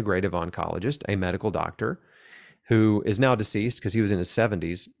an integrative oncologist, a medical doctor, who is now deceased because he was in his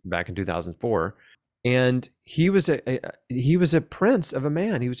 70s back in 2004. And he was a prince of a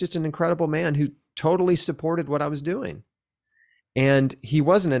man. He was just an incredible man who totally supported what I was doing. And he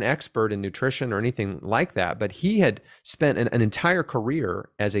wasn't an expert in nutrition or anything like that, but he had spent an entire career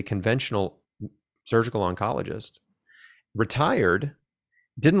as a conventional surgical oncologist, retired,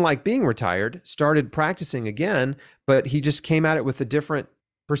 didn't like being retired, started practicing again, but he just came at it with a different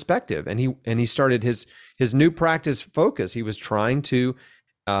perspective. And he started his new practice focus. He was trying to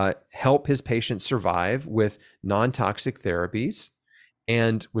help his patients survive with non-toxic therapies,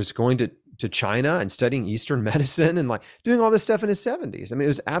 and was going to China and studying Eastern medicine and like doing all this stuff in his 70s. I mean, it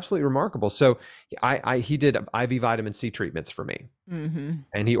was absolutely remarkable. So he did IV vitamin C treatments for me. Mm-hmm.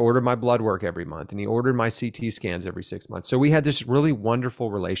 And he ordered my blood work every month, and he ordered my CT scans every 6 months. So we had this really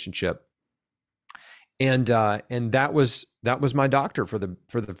wonderful relationship. And that was my doctor for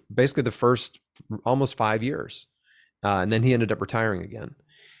the basically the first almost 5 years. And then he ended up retiring again.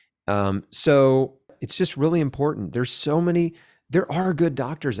 So it's just really important. There are good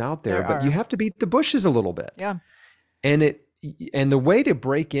doctors out there, but you have to beat the bushes a little bit. Yeah. And the way to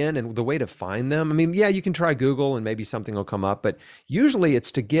break in and the way to find them, I mean, yeah, you can try Google and maybe something will come up, but usually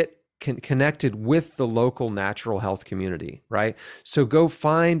it's to get connected with the local natural health community, right? So go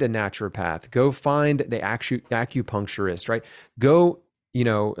find a naturopath, go find the acupuncturist, right? Go,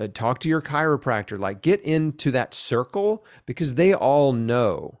 talk to your chiropractor, like get into that circle, because they all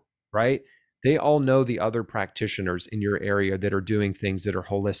know, right? They all know the other practitioners in your area that are doing things that are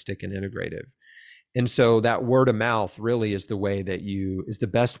holistic and integrative. And so that word of mouth really is the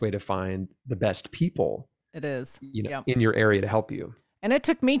best way to find the best people. It is. In your area to help you. And it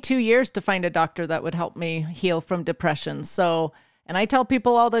took me 2 years to find a doctor that would help me heal from depression. So, and I tell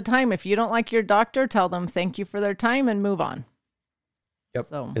people all the time, if you don't like your doctor, tell them thank you for their time and move on. Yep.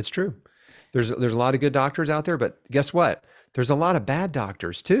 So It's true. There's a lot of good doctors out there, but guess what? There's a lot of bad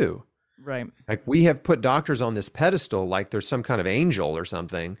doctors too. right. Like we have put doctors on this pedestal like there's some kind of angel or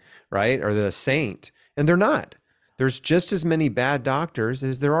something, right? Or the saint, and they're not. There's just as many bad doctors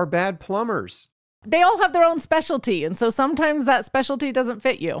as there are bad plumbers. They all have their own specialty, and so sometimes that specialty doesn't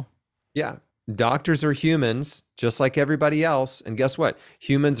fit you. Yeah. Doctors are humans just like everybody else. And guess what?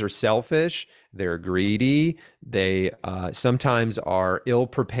 Humans are selfish. They're greedy. They sometimes are ill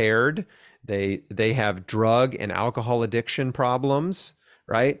prepared. They have drug and alcohol addiction problems,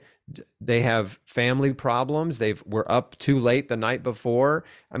 right? They have family problems. Were up too late the night before.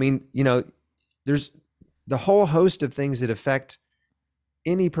 I mean, there's the whole host of things that affect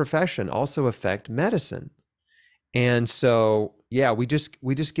any profession also affect medicine. And so, yeah, we just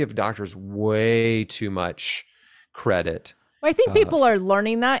give doctors way too much credit. Well, I think people are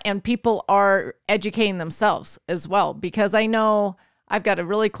learning that, and people are educating themselves as well, because I know I've got a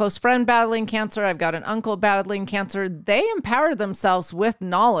really close friend battling cancer. I've got an uncle battling cancer. They empower themselves with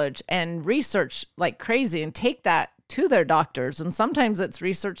knowledge and research like crazy and take that to their doctors. And sometimes it's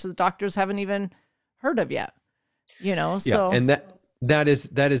research that doctors haven't even heard of yet, so. Yeah, and that is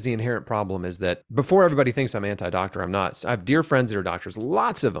the inherent problem, is that before everybody thinks I'm anti-doctor, I'm not. I have dear friends that are doctors,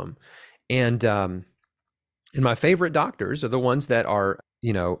 lots of them. And my favorite doctors are the ones that are,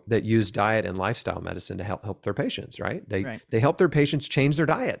 that use diet and lifestyle medicine to help their patients, right? They help their patients change their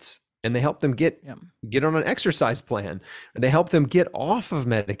diets, and they help them get on an exercise plan. They help them get off of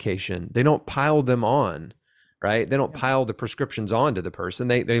medication. They don't pile them on, right? They don't pile the prescriptions onto the person.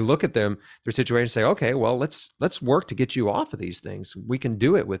 They look at their situation and say, okay, well, let's work to get you off of these things. We can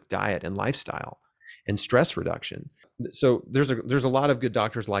do it with diet and lifestyle and stress reduction. So there's a lot of good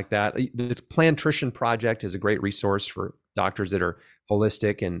doctors like that. The Plantrition Project is a great resource for doctors that are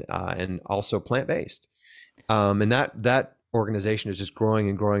holistic and also plant-based. And that organization is just growing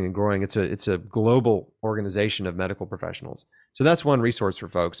and growing and growing. It's a global organization of medical professionals. So that's one resource for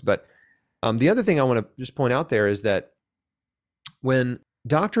folks. But the other thing I want to just point out there is that when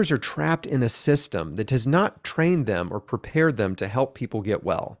doctors are trapped in a system that has not trained them or prepared them to help people get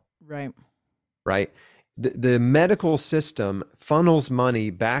well, right? The medical system funnels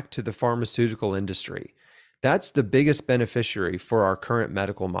money back to the pharmaceutical industry. That's the biggest beneficiary for our current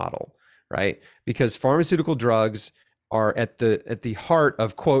medical model, right? Because pharmaceutical drugs are at the heart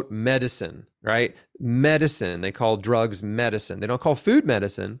of, quote, medicine, right? Medicine, they call drugs medicine. They don't call food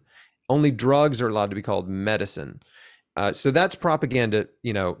medicine. Only drugs are allowed to be called medicine. So that's propaganda,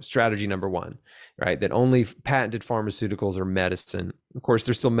 strategy number one, right? That only patented pharmaceuticals are medicine. Of course,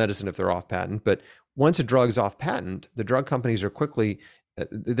 they're still medicine if they're off patent, but once a drug's off patent, the drug companies are quickly,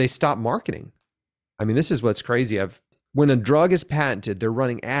 they stop marketing. I mean, this is what's crazy. When a drug is patented, they're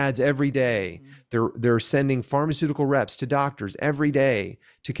running ads every day. They're sending pharmaceutical reps to doctors every day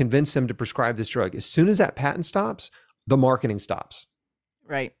to convince them to prescribe this drug. As soon as that patent stops, the marketing stops.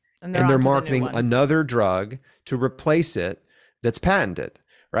 Right. And they're marketing another drug to replace it that's patented,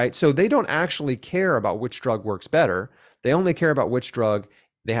 right? So they don't actually care about which drug works better. They only care about which drug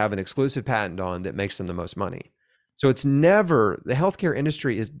they have an exclusive patent on that makes them the most money. So it's never, the healthcare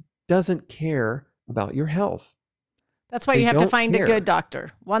industry doesn't care about your health. That's why you have to find a good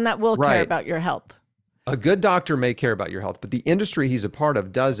doctor, one that will care about your health. A good doctor may care about your health, but the industry he's a part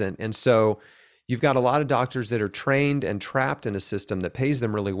of doesn't. And so you've got a lot of doctors that are trained and trapped in a system that pays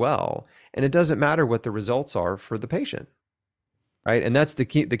them really well. And it doesn't matter what the results are for the patient, right? And that's the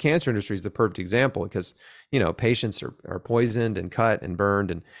key. The cancer industry is the perfect example because, patients are poisoned and cut and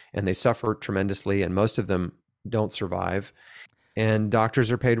burned and they suffer tremendously. And most of them don't survive. And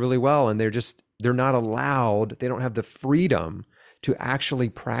doctors are paid really well. And they're not allowed, they don't have the freedom to actually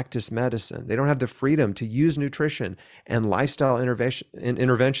practice medicine. They don't have the freedom to use nutrition and lifestyle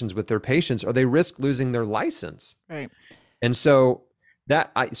interventions with their patients, or they risk losing their license. Right. And so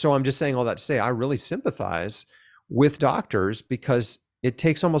I'm just saying all that to say, I really sympathize with doctors because it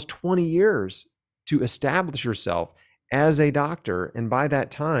takes almost 20 years to establish yourself as a doctor. And by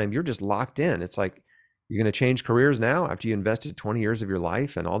that time, you're just locked in. It's like, you're going to change careers now after you invested 20 years of your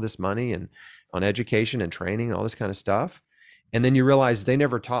life and all this money and on education and training and all this kind of stuff. And then you realize they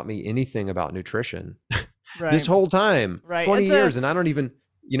never taught me anything about nutrition this whole time, 20 years. And I don't even,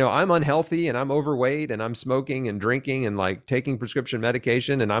 I'm unhealthy and I'm overweight and I'm smoking and drinking and like taking prescription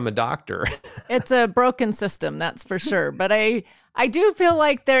medication and I'm a doctor. It's a broken system, that's for sure. But I do feel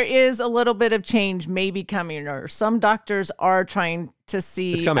like there is a little bit of change maybe coming, or some doctors are trying to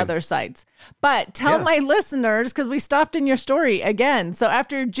see other sides. But tell my listeners, because we stopped in your story again. So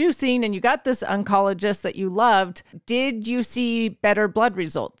after juicing and you got this oncologist that you loved, did you see better blood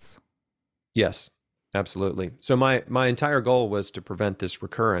results? Yes. Absolutely. So my entire goal was to prevent this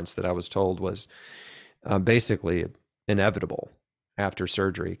recurrence that I was told was basically inevitable after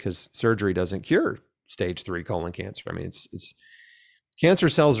surgery, because surgery doesn't cure stage 3 colon cancer. I mean, it's cancer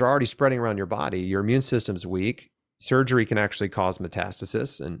cells are already spreading around your body. Your immune system's weak. Surgery can actually cause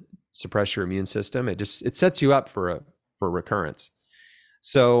metastasis and suppress your immune system. It sets you up for recurrence.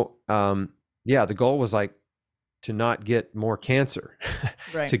 So yeah, the goal was like to not get more cancer,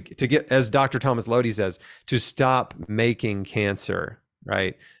 Right. to get, as Dr. Thomas Lodi says, to stop making cancer,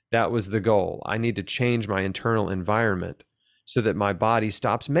 right? That was the goal. I need to change my internal environment so that my body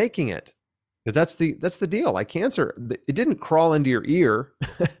stops making it. Because that's the deal. Like cancer, it didn't crawl into your ear.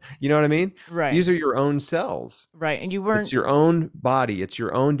 You know what I mean? Right. These are your own cells. Right. And you weren't. It's your own body. It's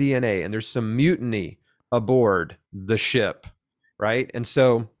your own DNA. And there's some mutiny aboard the ship, right? And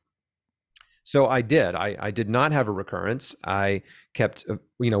so I did not have a recurrence. I kept,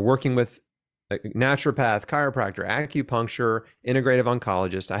 working with a naturopath, chiropractor, acupuncture, integrative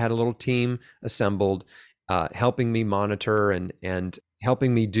oncologist. I had a little team assembled, helping me monitor and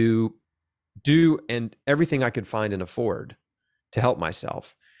helping me do and everything I could find and afford to help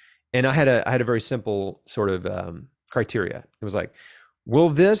myself. And I had a very simple sort of criteria. It was like, will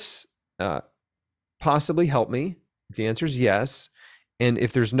this possibly help me? If the answer is yes. And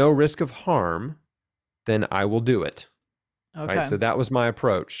if there's no risk of harm, then I will do it. Okay. Right. So that was my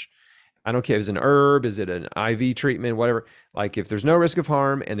approach. I don't care. Is it an herb? Is it an IV treatment? Whatever. Like if there's no risk of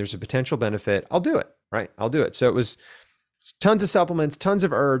harm and there's a potential benefit, I'll do it. Right. I'll do it. So it was tons of supplements, tons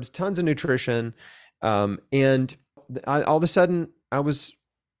of herbs, tons of nutrition. And all of a sudden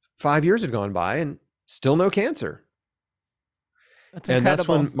 5 years had gone by and still no cancer. That's incredible. And that's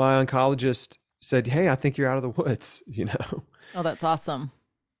when my oncologist said, "Hey, I think you're out of the woods," Oh, that's awesome.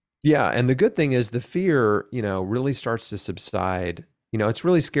 Yeah. And the good thing is the fear, really starts to subside. It's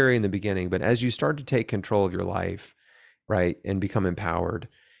really scary in the beginning, but as you start to take control of your life, right, and become empowered,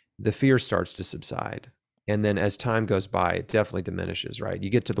 the fear starts to subside. And then as time goes by, it definitely diminishes, right? You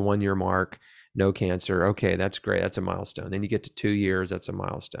get to the 1-year mark, no cancer. Okay, that's great. That's a milestone. Then you get to 2 years, that's a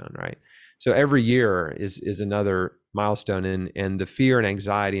milestone, right? So every year is another milestone, and the fear and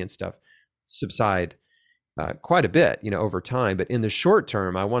anxiety and stuff subside quite a bit, over time. But in the short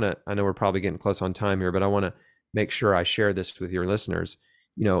term, I know we're probably getting close on time here, but I want to make sure I share this with your listeners.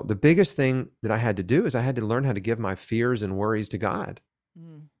 The biggest thing that I had to do is I had to learn how to give my fears and worries to God.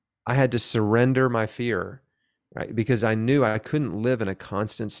 Mm. I had to surrender my fear, right? Because I knew I couldn't live in a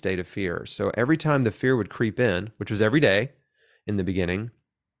constant state of fear. So every time the fear would creep in, which was every day in the beginning,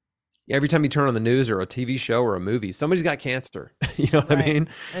 every time you turn on the news or a TV show or a movie, somebody's got cancer. You know what I mean?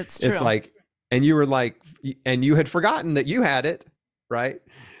 It's true. It's like, and you were like, and you had forgotten that you had it, right?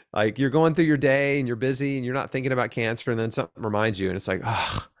 Like you're going through your day and you're busy and you're not thinking about cancer, and then something reminds you, and it's like,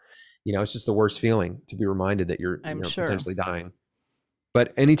 it's just the worst feeling to be reminded that you're potentially dying.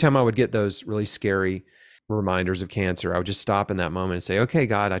 But anytime I would get those really scary reminders of cancer, I would just stop in that moment and say, "Okay,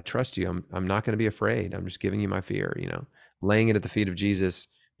 God, I trust you. I'm not going to be afraid. I'm just giving you my fear," laying it at the feet of Jesus,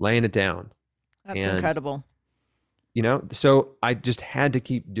 laying it down. That's incredible. So I just had to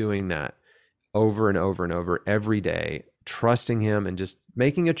keep doing that over and over and over every day, trusting him and just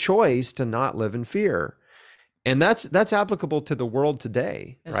making a choice to not live in fear. And that's applicable to the world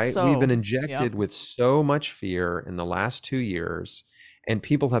today, right? We've been injected with so much fear in the last 2 years, and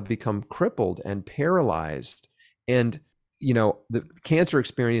people have become crippled and paralyzed. And, the cancer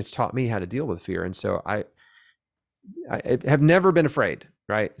experience taught me how to deal with fear. And so I have never been afraid,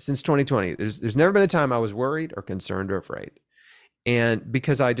 right? Since 2020, there's never been a time I was worried or concerned or afraid. And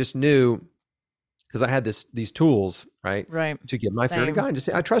because I just knew, because I had these tools, right? To give my fear to God and to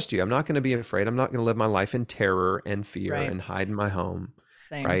say, "I trust you. I'm not going to be afraid. I'm not going to live my life in terror and fear and hide in my home."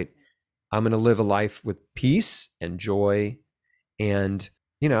 Right? I'm going to live a life with peace and joy, and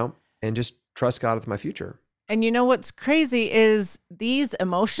and just trust God with my future. And what's crazy is these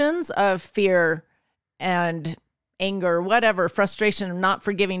emotions of fear and anger, whatever, frustration, not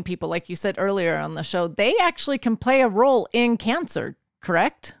forgiving people, like you said earlier on the show, they actually can play a role in cancer,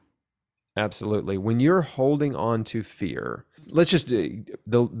 correct? Absolutely. When you're holding on to fear, let's just the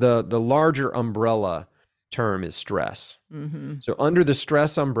larger umbrella term is stress. Mm-hmm. So under the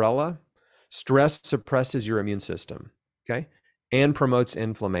stress umbrella, stress suppresses your immune system, okay? And promotes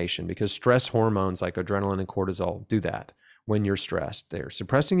inflammation, because stress hormones like adrenaline and cortisol do that when you're stressed. They're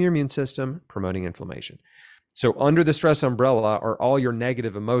suppressing your immune system, promoting inflammation. So under the stress umbrella are all your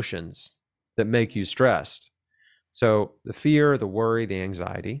negative emotions that make you stressed. So the fear, the worry, the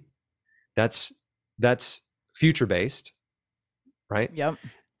anxiety, that's future-based, right? Yep.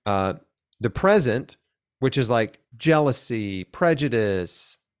 The present, which is like jealousy,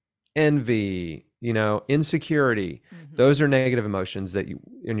 prejudice, envy, insecurity. Those are negative emotions that you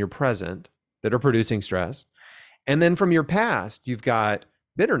in your present that are producing stress. And then from your past, you've got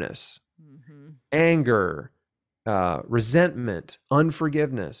bitterness, anger, resentment,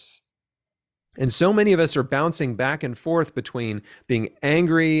 unforgiveness. And so many of us are bouncing back and forth between being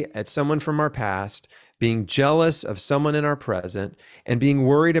angry at someone from our past, being jealous of someone in our present, and being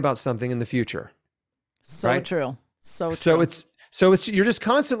worried about something in the future. So right? true. So true. So it's you're just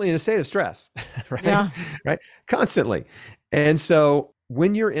constantly in a state of stress, right? Yeah. Right? Constantly. And so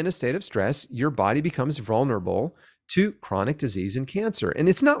when you're in a state of stress, your body becomes vulnerable to chronic disease and cancer. And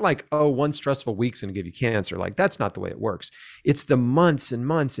it's not like, oh, one stressful week's going to give you cancer. Like, that's not the way it works. It's the months and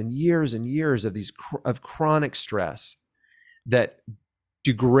months and years of these of chronic stress that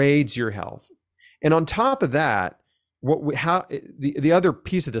degrades your health. And on top of that, the other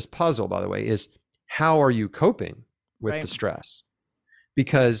piece of this puzzle, by the way, is how are you coping with the stress?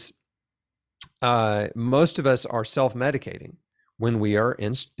 Because most of us are self-medicating when we are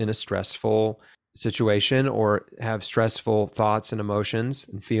in a stressful situation or have stressful thoughts and emotions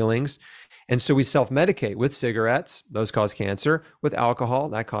and feelings. And so we self-medicate with cigarettes, those cause cancer, with alcohol,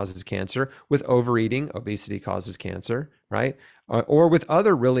 that causes cancer, with overeating, obesity causes cancer, right? Or with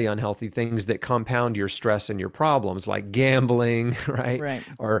other really unhealthy things that compound your stress and your problems, like gambling, right?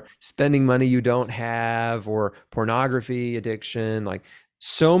 Or spending money you don't have, or pornography addiction, like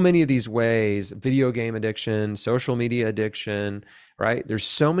so many of these ways, video game addiction, social media addiction, right? There's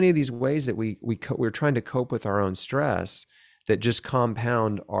so many of these ways that we're trying to cope with our own stress that just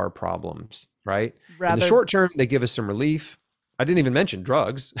compound our problems, right? In the short term, they give us some relief. I didn't even mention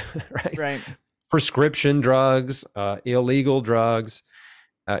drugs, right? Right. Prescription drugs, illegal drugs.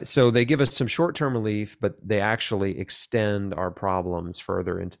 So they give us some short-term relief, but they actually extend our problems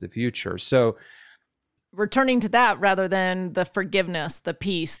further into the future. So returning to that rather than the forgiveness, the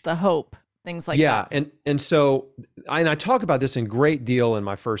peace, the hope, things like that. Yeah. And so I talk about this in great deal in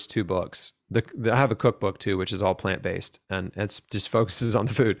my first two books. I have a cookbook too, which is all plant-based, and it's just focuses on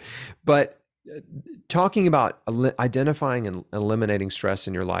the food. But talking about identifying and eliminating stress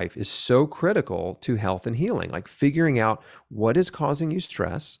in your life is so critical to health and healing, like figuring out what is causing you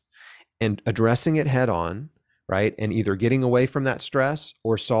stress and addressing it head on, right? And either getting away from that stress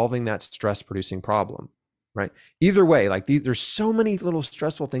or solving that stress producing problem, right? Either way, like there's so many little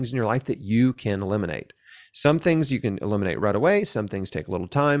stressful things in your life that you can eliminate. Some things you can eliminate right away. Some things take a little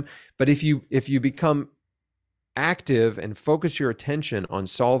time. But if you become active and focus your attention on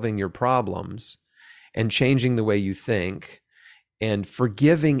solving your problems and changing the way you think and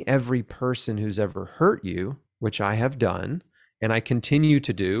forgiving every person who's ever hurt you, which I have done, and I continue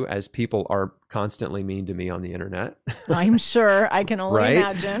to do as people are constantly mean to me on the internet. I'm sure. I can only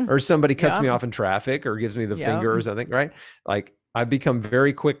imagine. Or somebody cuts me off in traffic or gives me the finger or something, right? Like, I've become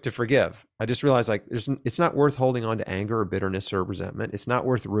very quick to forgive. I just realized, like, it's not worth holding on to anger or bitterness or resentment. It's not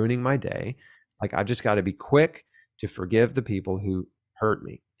worth ruining my day. Like, I've just got to be quick to forgive the people who hurt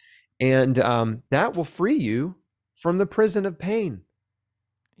me. And that will free you from the prison of pain.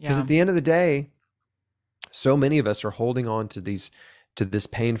 Because at the end of the day, so many of us are holding on to this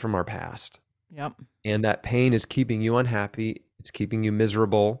pain from our past. Yep. And that pain is keeping you unhappy. It's keeping you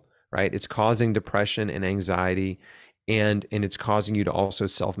miserable, right? It's causing depression and anxiety, and it's causing you to also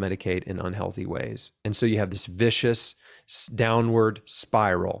self-medicate in unhealthy ways. And so you have this vicious downward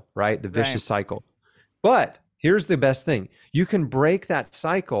spiral, right? The vicious cycle. But here's the best thing. You can break that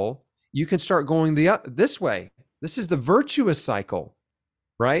cycle. You can start going this way. This is the virtuous cycle.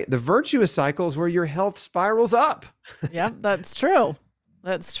 Right? The virtuous cycle is where your health spirals up. Yep, that's true.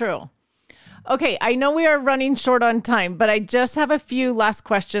 That's true. Okay, I know we are running short on time, but I just have a few last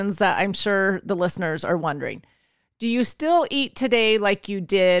questions that I'm sure the listeners are wondering. Do you still eat today like you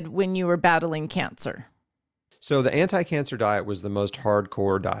did when you were battling cancer? So the anti-cancer diet was the most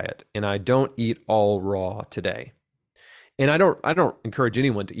hardcore diet, and I don't eat all raw today. And I don't encourage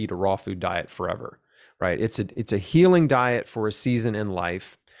anyone to eat a raw food diet forever. Right. It's a healing diet for a season in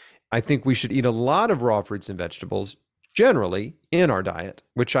life. I think we should eat a lot of raw fruits and vegetables generally in our diet,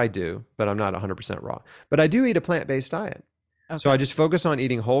 which I do, but I'm not 100% raw. But I do eat a plant-based diet. Okay. So I just focus on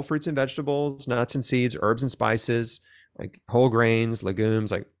eating whole fruits and vegetables, nuts and seeds, herbs and spices, like whole grains,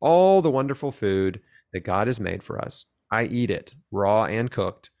 legumes, like all the wonderful food that God has made for us. I eat it raw and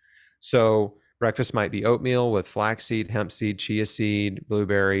cooked. So breakfast might be oatmeal with flaxseed, hemp seed, chia seed,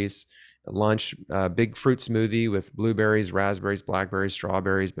 blueberries. Lunch, big fruit smoothie with blueberries, raspberries, blackberries,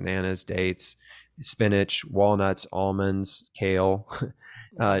 strawberries, bananas, dates, spinach, walnuts, almonds, kale.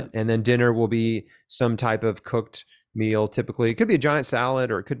 And then dinner will be some type of cooked meal. Typically, it could be a giant salad,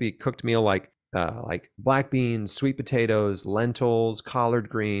 or it could be a cooked meal like black beans, sweet potatoes, lentils, collard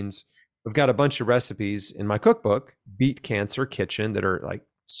greens, I've got a bunch of recipes in my cookbook, Beat Cancer Kitchen, that are like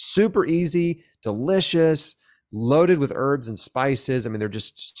super easy, delicious, loaded with herbs and spices. I mean, they're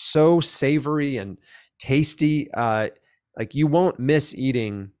just so savory and tasty. Like you won't miss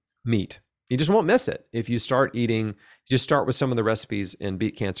eating meat. You just won't miss it. If you start eating, just start with some of the recipes in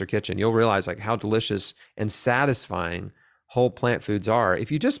Beat Cancer Kitchen. You'll realize like how delicious and satisfying whole plant foods are.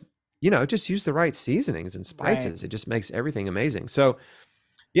 If you just, just use the right seasonings and spices, It just makes everything amazing. So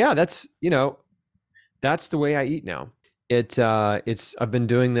yeah, that's the way I eat now. I've been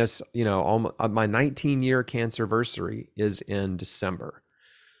doing this, my 19-year cancerversary is in December.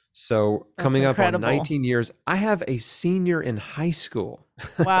 So coming up on 19 years, I have a senior in high school.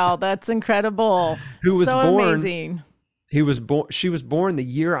 Wow, that's incredible. Who was so born amazing. She was born the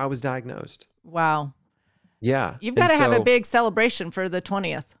year I was diagnosed. Wow. Yeah. You've got to have a big celebration for the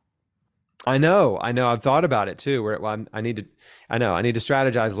 20th. I know. I've thought about it too. I need to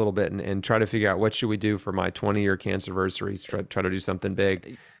strategize a little bit and try to figure out what should we do for my 20-year cancerversary. Try to do something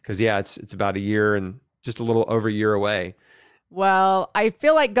big, because it's about a year and just a little over a year away. Well, I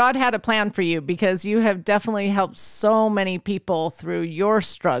feel like God had a plan for you, because you have definitely helped so many people through your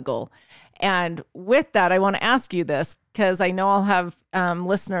struggle. And with that, I want to ask you this, because I know I'll have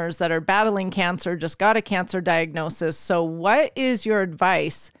listeners that are battling cancer, just got a cancer diagnosis. So what is your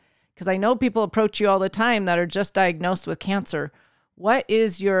advice? Because I know people approach you all the time that are just diagnosed with cancer. What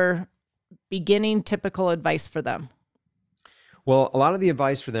is your beginning typical advice for them? Well, a lot of the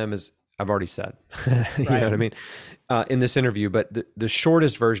advice for them is, I've already said, you know what I mean, in this interview, but the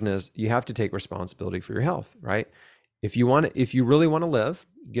shortest version is you have to take responsibility for your health, right? If you really want to live,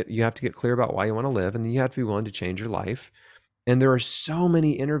 you have to get clear about why you want to live, and then you have to be willing to change your life. And there are so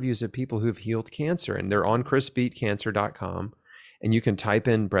many interviews of people who've healed cancer, and they're on chrisbeatcancer.com. And you can type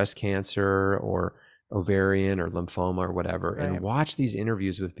in breast cancer or ovarian or lymphoma or whatever, and watch these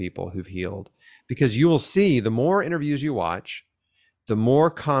interviews with people who've healed, because you will see the more interviews you watch, the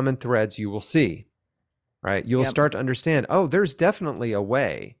more common threads you will see, right? You'll start to understand, oh, there's definitely a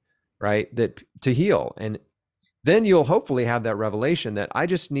way, right, that to heal. And then you'll hopefully have that revelation that I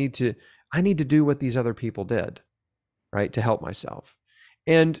need to do what these other people did, right, to help myself.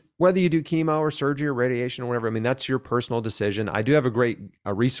 And whether you do chemo or surgery or radiation or whatever, I mean, that's your personal decision. I do have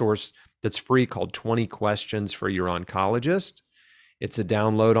a resource that's free called 20 Questions for Your Oncologist. It's a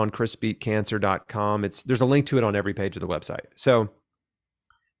download on chrisbeatcancer.com. There's a link to it on every page of the website. So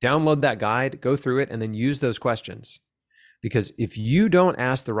download that guide, go through it, and then use those questions. Because if you don't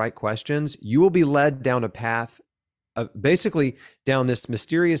ask the right questions, you will be led down a path, basically down this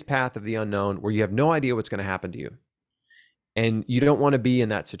mysterious path of the unknown, where you have no idea what's going to happen to you. And you don't want to be in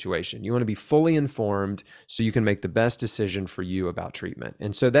that situation. You want to be fully informed so you can make the best decision for you about treatment.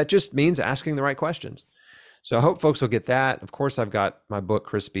 And so that just means asking the right questions. So I hope folks will get that. Of course, I've got my book,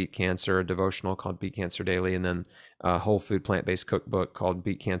 Chris Beat Cancer, a devotional called Beat Cancer Daily, and then a whole food plant-based cookbook called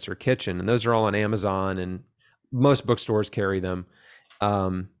Beat Cancer Kitchen. And those are all on Amazon, and most bookstores carry them.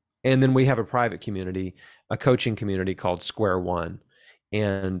 And then we have a private community, a coaching community called Square One.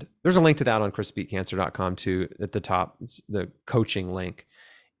 And there's a link to that on chrisbeatcancer.com too, at the top. It's the coaching link.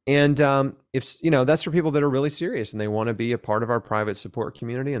 And if that's for people that are really serious and they want to be a part of our private support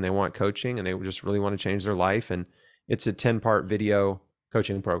community, and they want coaching, and they just really want to change their life. And it's a 10-part video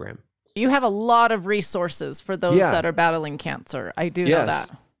coaching program. You have a lot of resources for those that are battling cancer. I do know that.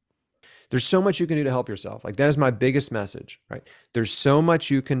 There's so much you can do to help yourself. Like, that is my biggest message, right? There's so much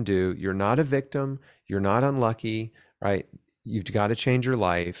you can do. You're not a victim. You're not unlucky, right? You've got to change your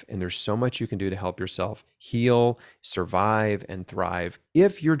life, and there's so much you can do to help yourself heal, survive, and thrive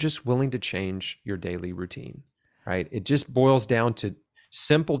if you're just willing to change your daily routine, right? It just boils down to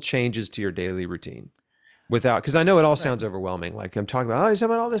simple changes to your daily routine. Because I know it all sounds overwhelming. Like, I'm talking about, he's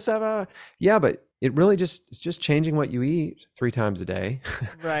about all this stuff. Yeah, but it really it's just changing what you eat 3 times a day.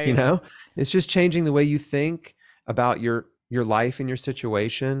 Right. It's just changing the way you think about your life and your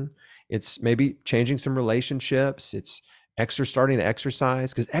situation. It's maybe changing some relationships. It's starting to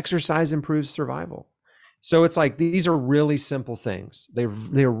exercise, because exercise improves survival. So it's like, these are really simple things. They're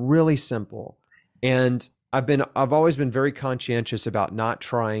really simple. And I've always been very conscientious about not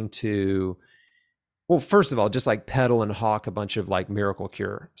trying to, well, first of all, just like peddle and hawk a bunch of like miracle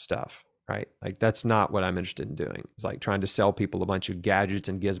cure stuff, right? Like, that's not what I'm interested in doing. It's like trying to sell people a bunch of gadgets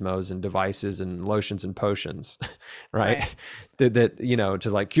and gizmos and devices and lotions and potions, right? That to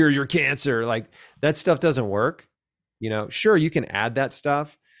like cure your cancer. Like, that stuff doesn't work. Sure, you can add that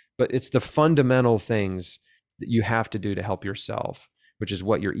stuff, but it's the fundamental things that you have to do to help yourself, which is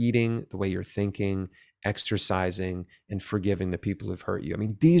what you're eating, the way you're thinking, exercising, and forgiving the people who've hurt you. I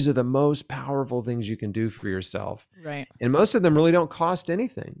mean, these are the most powerful things you can do for yourself. Right. And most of them really don't cost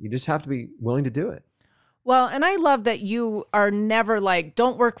anything. You just have to be willing to do it. Well, and I love that you are never like,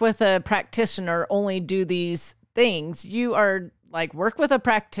 don't work with a practitioner, only do these things. You are like, work with a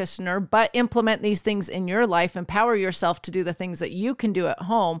practitioner, but implement these things in your life, empower yourself to do the things that you can do at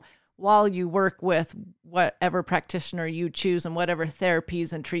home while you work with whatever practitioner you choose and whatever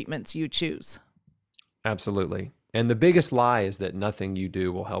therapies and treatments you choose. Absolutely. And the biggest lie is that nothing you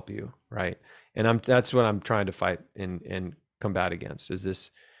do will help you, right? And that's what I'm trying to fight and combat against, is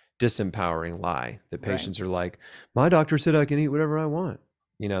this disempowering lie that patients are like, my doctor said I can eat whatever I want,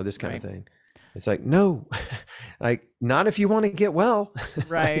 this kind of thing. It's like, no, like, not if you want to get well.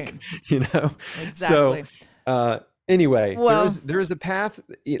 Right. Exactly. So anyway, well, there is a path.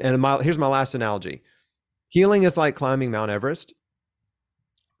 And here's my last analogy. Healing is like climbing Mount Everest,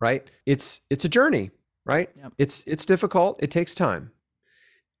 right? It's a journey, right? Yep. It's difficult. It takes time.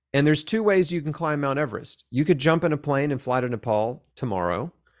 And there's two ways you can climb Mount Everest. You could jump in a plane and fly to Nepal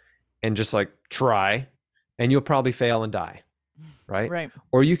tomorrow and just like try, and you'll probably fail and die, right? Right.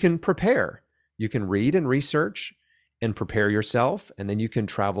 Or you can prepare. You can read and research and prepare yourself, and then you can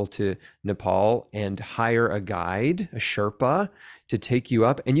travel to Nepal and hire a guide, a Sherpa, to take you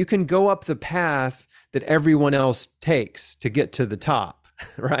up, and you can go up the path that everyone else takes to get to the top,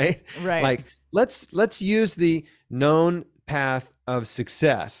 right? Right. Like, let's use the known path of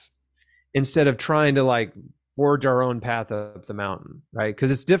success instead of trying to like forge our own path up the mountain, right?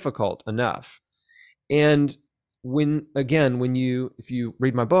 Because it's difficult enough. And if you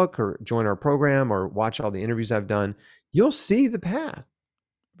read my book or join our program or watch all the interviews I've done, you'll see the path,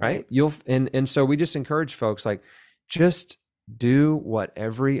 right? And so we just encourage folks, like, just do what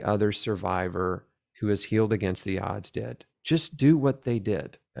every other survivor who has healed against the odds did. Just do what they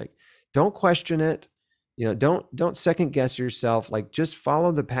did. Like, don't question it. Don't second guess yourself. Like, just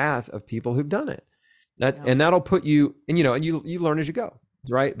follow the path of people who've done it. And that'll put you, and you learn as you go,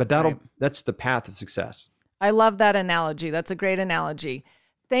 right? But that's the path of success. I love that analogy. That's a great analogy.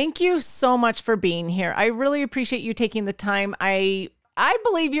 Thank you so much for being here. I really appreciate you taking the time. I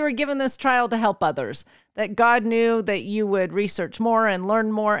believe you were given this trial to help others, that God knew that you would research more and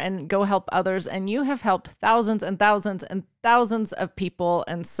learn more and go help others. And you have helped thousands and thousands and thousands of people.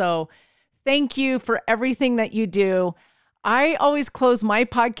 And so thank you for everything that you do. I always close my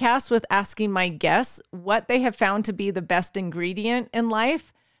podcast with asking my guests what they have found to be the best ingredient in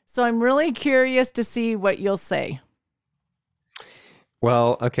life. So I'm really curious to see what you'll say.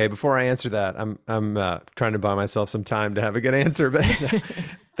 Well, okay. Before I answer that, I'm trying to buy myself some time to have a good answer. But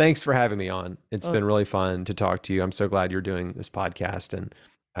thanks for having me on. It's been really fun to talk to you. I'm so glad you're doing this podcast, and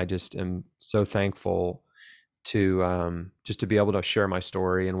I just am so thankful to just to be able to share my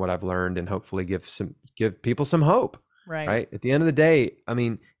story and what I've learned, and hopefully give people some hope. Right. At the end of the day, I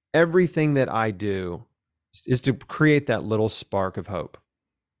mean, everything that I do is to create that little spark of hope.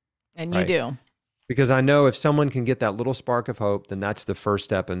 And you do. Because I know if someone can get that little spark of hope, then that's the first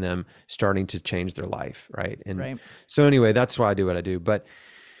step in them starting to change their life, right? And so anyway, that's why I do what I do. But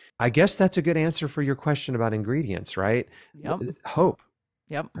I guess that's a good answer for your question about ingredients, right? Yep. Hope,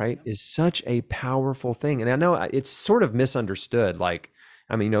 right, is such a powerful thing. And I know it's sort of misunderstood. Like,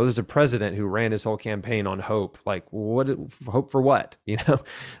 I mean, there's a president who ran his whole campaign on hope. Like, hope for what?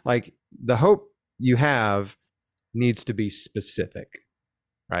 Like, the hope you have needs to be specific,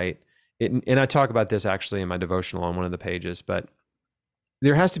 right? And I talk about this actually in my devotional on one of the pages, but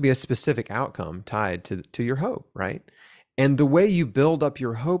there has to be a specific outcome tied to your hope, right? And the way you build up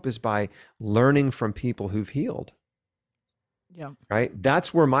your hope is by learning from people who've healed. Yeah. Right.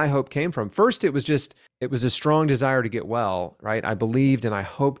 That's where my hope came from. First, it was a strong desire to get well, right? I believed and I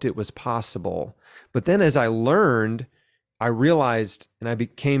hoped it was possible. But then as I learned, I realized and I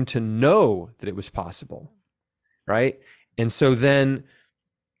came to know that it was possible, right? And so then,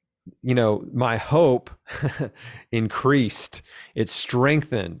 my hope increased. It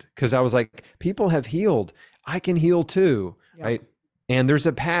strengthened because I was like, people have healed. I can heal too, right? And there's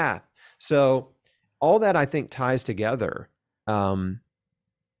a path. So all that I think ties together.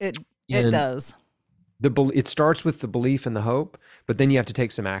 It does. It starts with the belief and the hope, but then you have to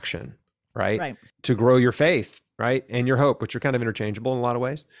take some action, right? To grow your faith, right? And your hope, which are kind of interchangeable in a lot of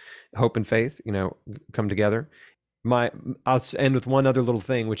ways. Hope and faith, come together. I'll end with one other little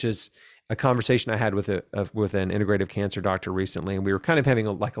thing, which is a conversation I had with an integrative cancer doctor recently, and we were kind of having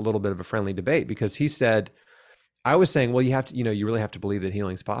a little bit of a friendly debate because he said, I was saying, well, you have to, you really have to believe that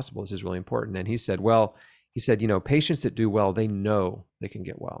healing is possible. This is really important. And he said, patients that do well, they know they can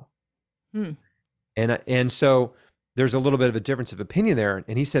get well. And so there's a little bit of a difference of opinion there.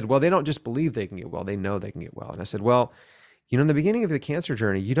 And he said, well, they don't just believe they can get well, they know they can get well. And I said, well, in the beginning of the cancer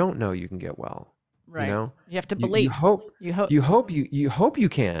journey, you don't know you can get well. Right. You have to believe. You hope you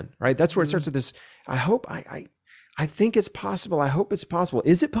can, right? That's where it starts with this. I think it's possible. I hope it's possible.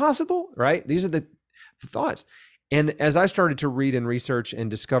 Is it possible? Right? These are the thoughts. And as I started to read and research and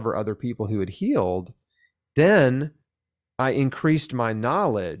discover other people who had healed, then I increased my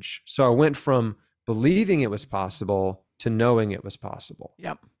knowledge. So I went from believing it was possible to knowing it was possible.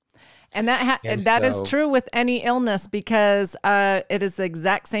 Yep. And that is true with any illness, because it is the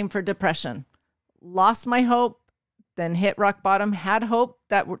exact same for depression. Lost my hope, then hit rock bottom, had hope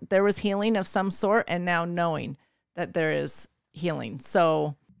that there was healing of some sort, and now knowing that there is healing.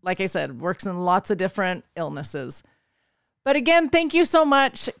 So like I said, works in lots of different illnesses. But again, thank you so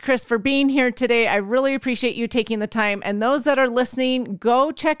much, Chris, for being here today. I really appreciate you taking the time. And those that are listening,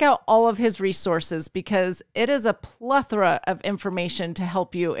 go check out all of his resources, because it is a plethora of information to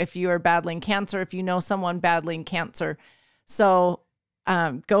help you if you are battling cancer, if you know someone battling cancer. So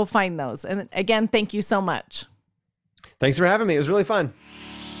go find those. And again, thank you so much. Thanks for having me. It was really fun.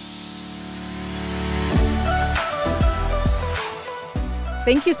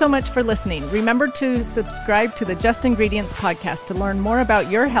 Thank you so much for listening. Remember to subscribe to the Just Ingredients podcast to learn more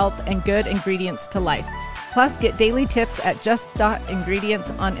about your health and good ingredients to life. Plus, get daily tips at just.ingredients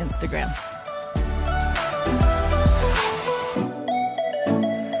on Instagram.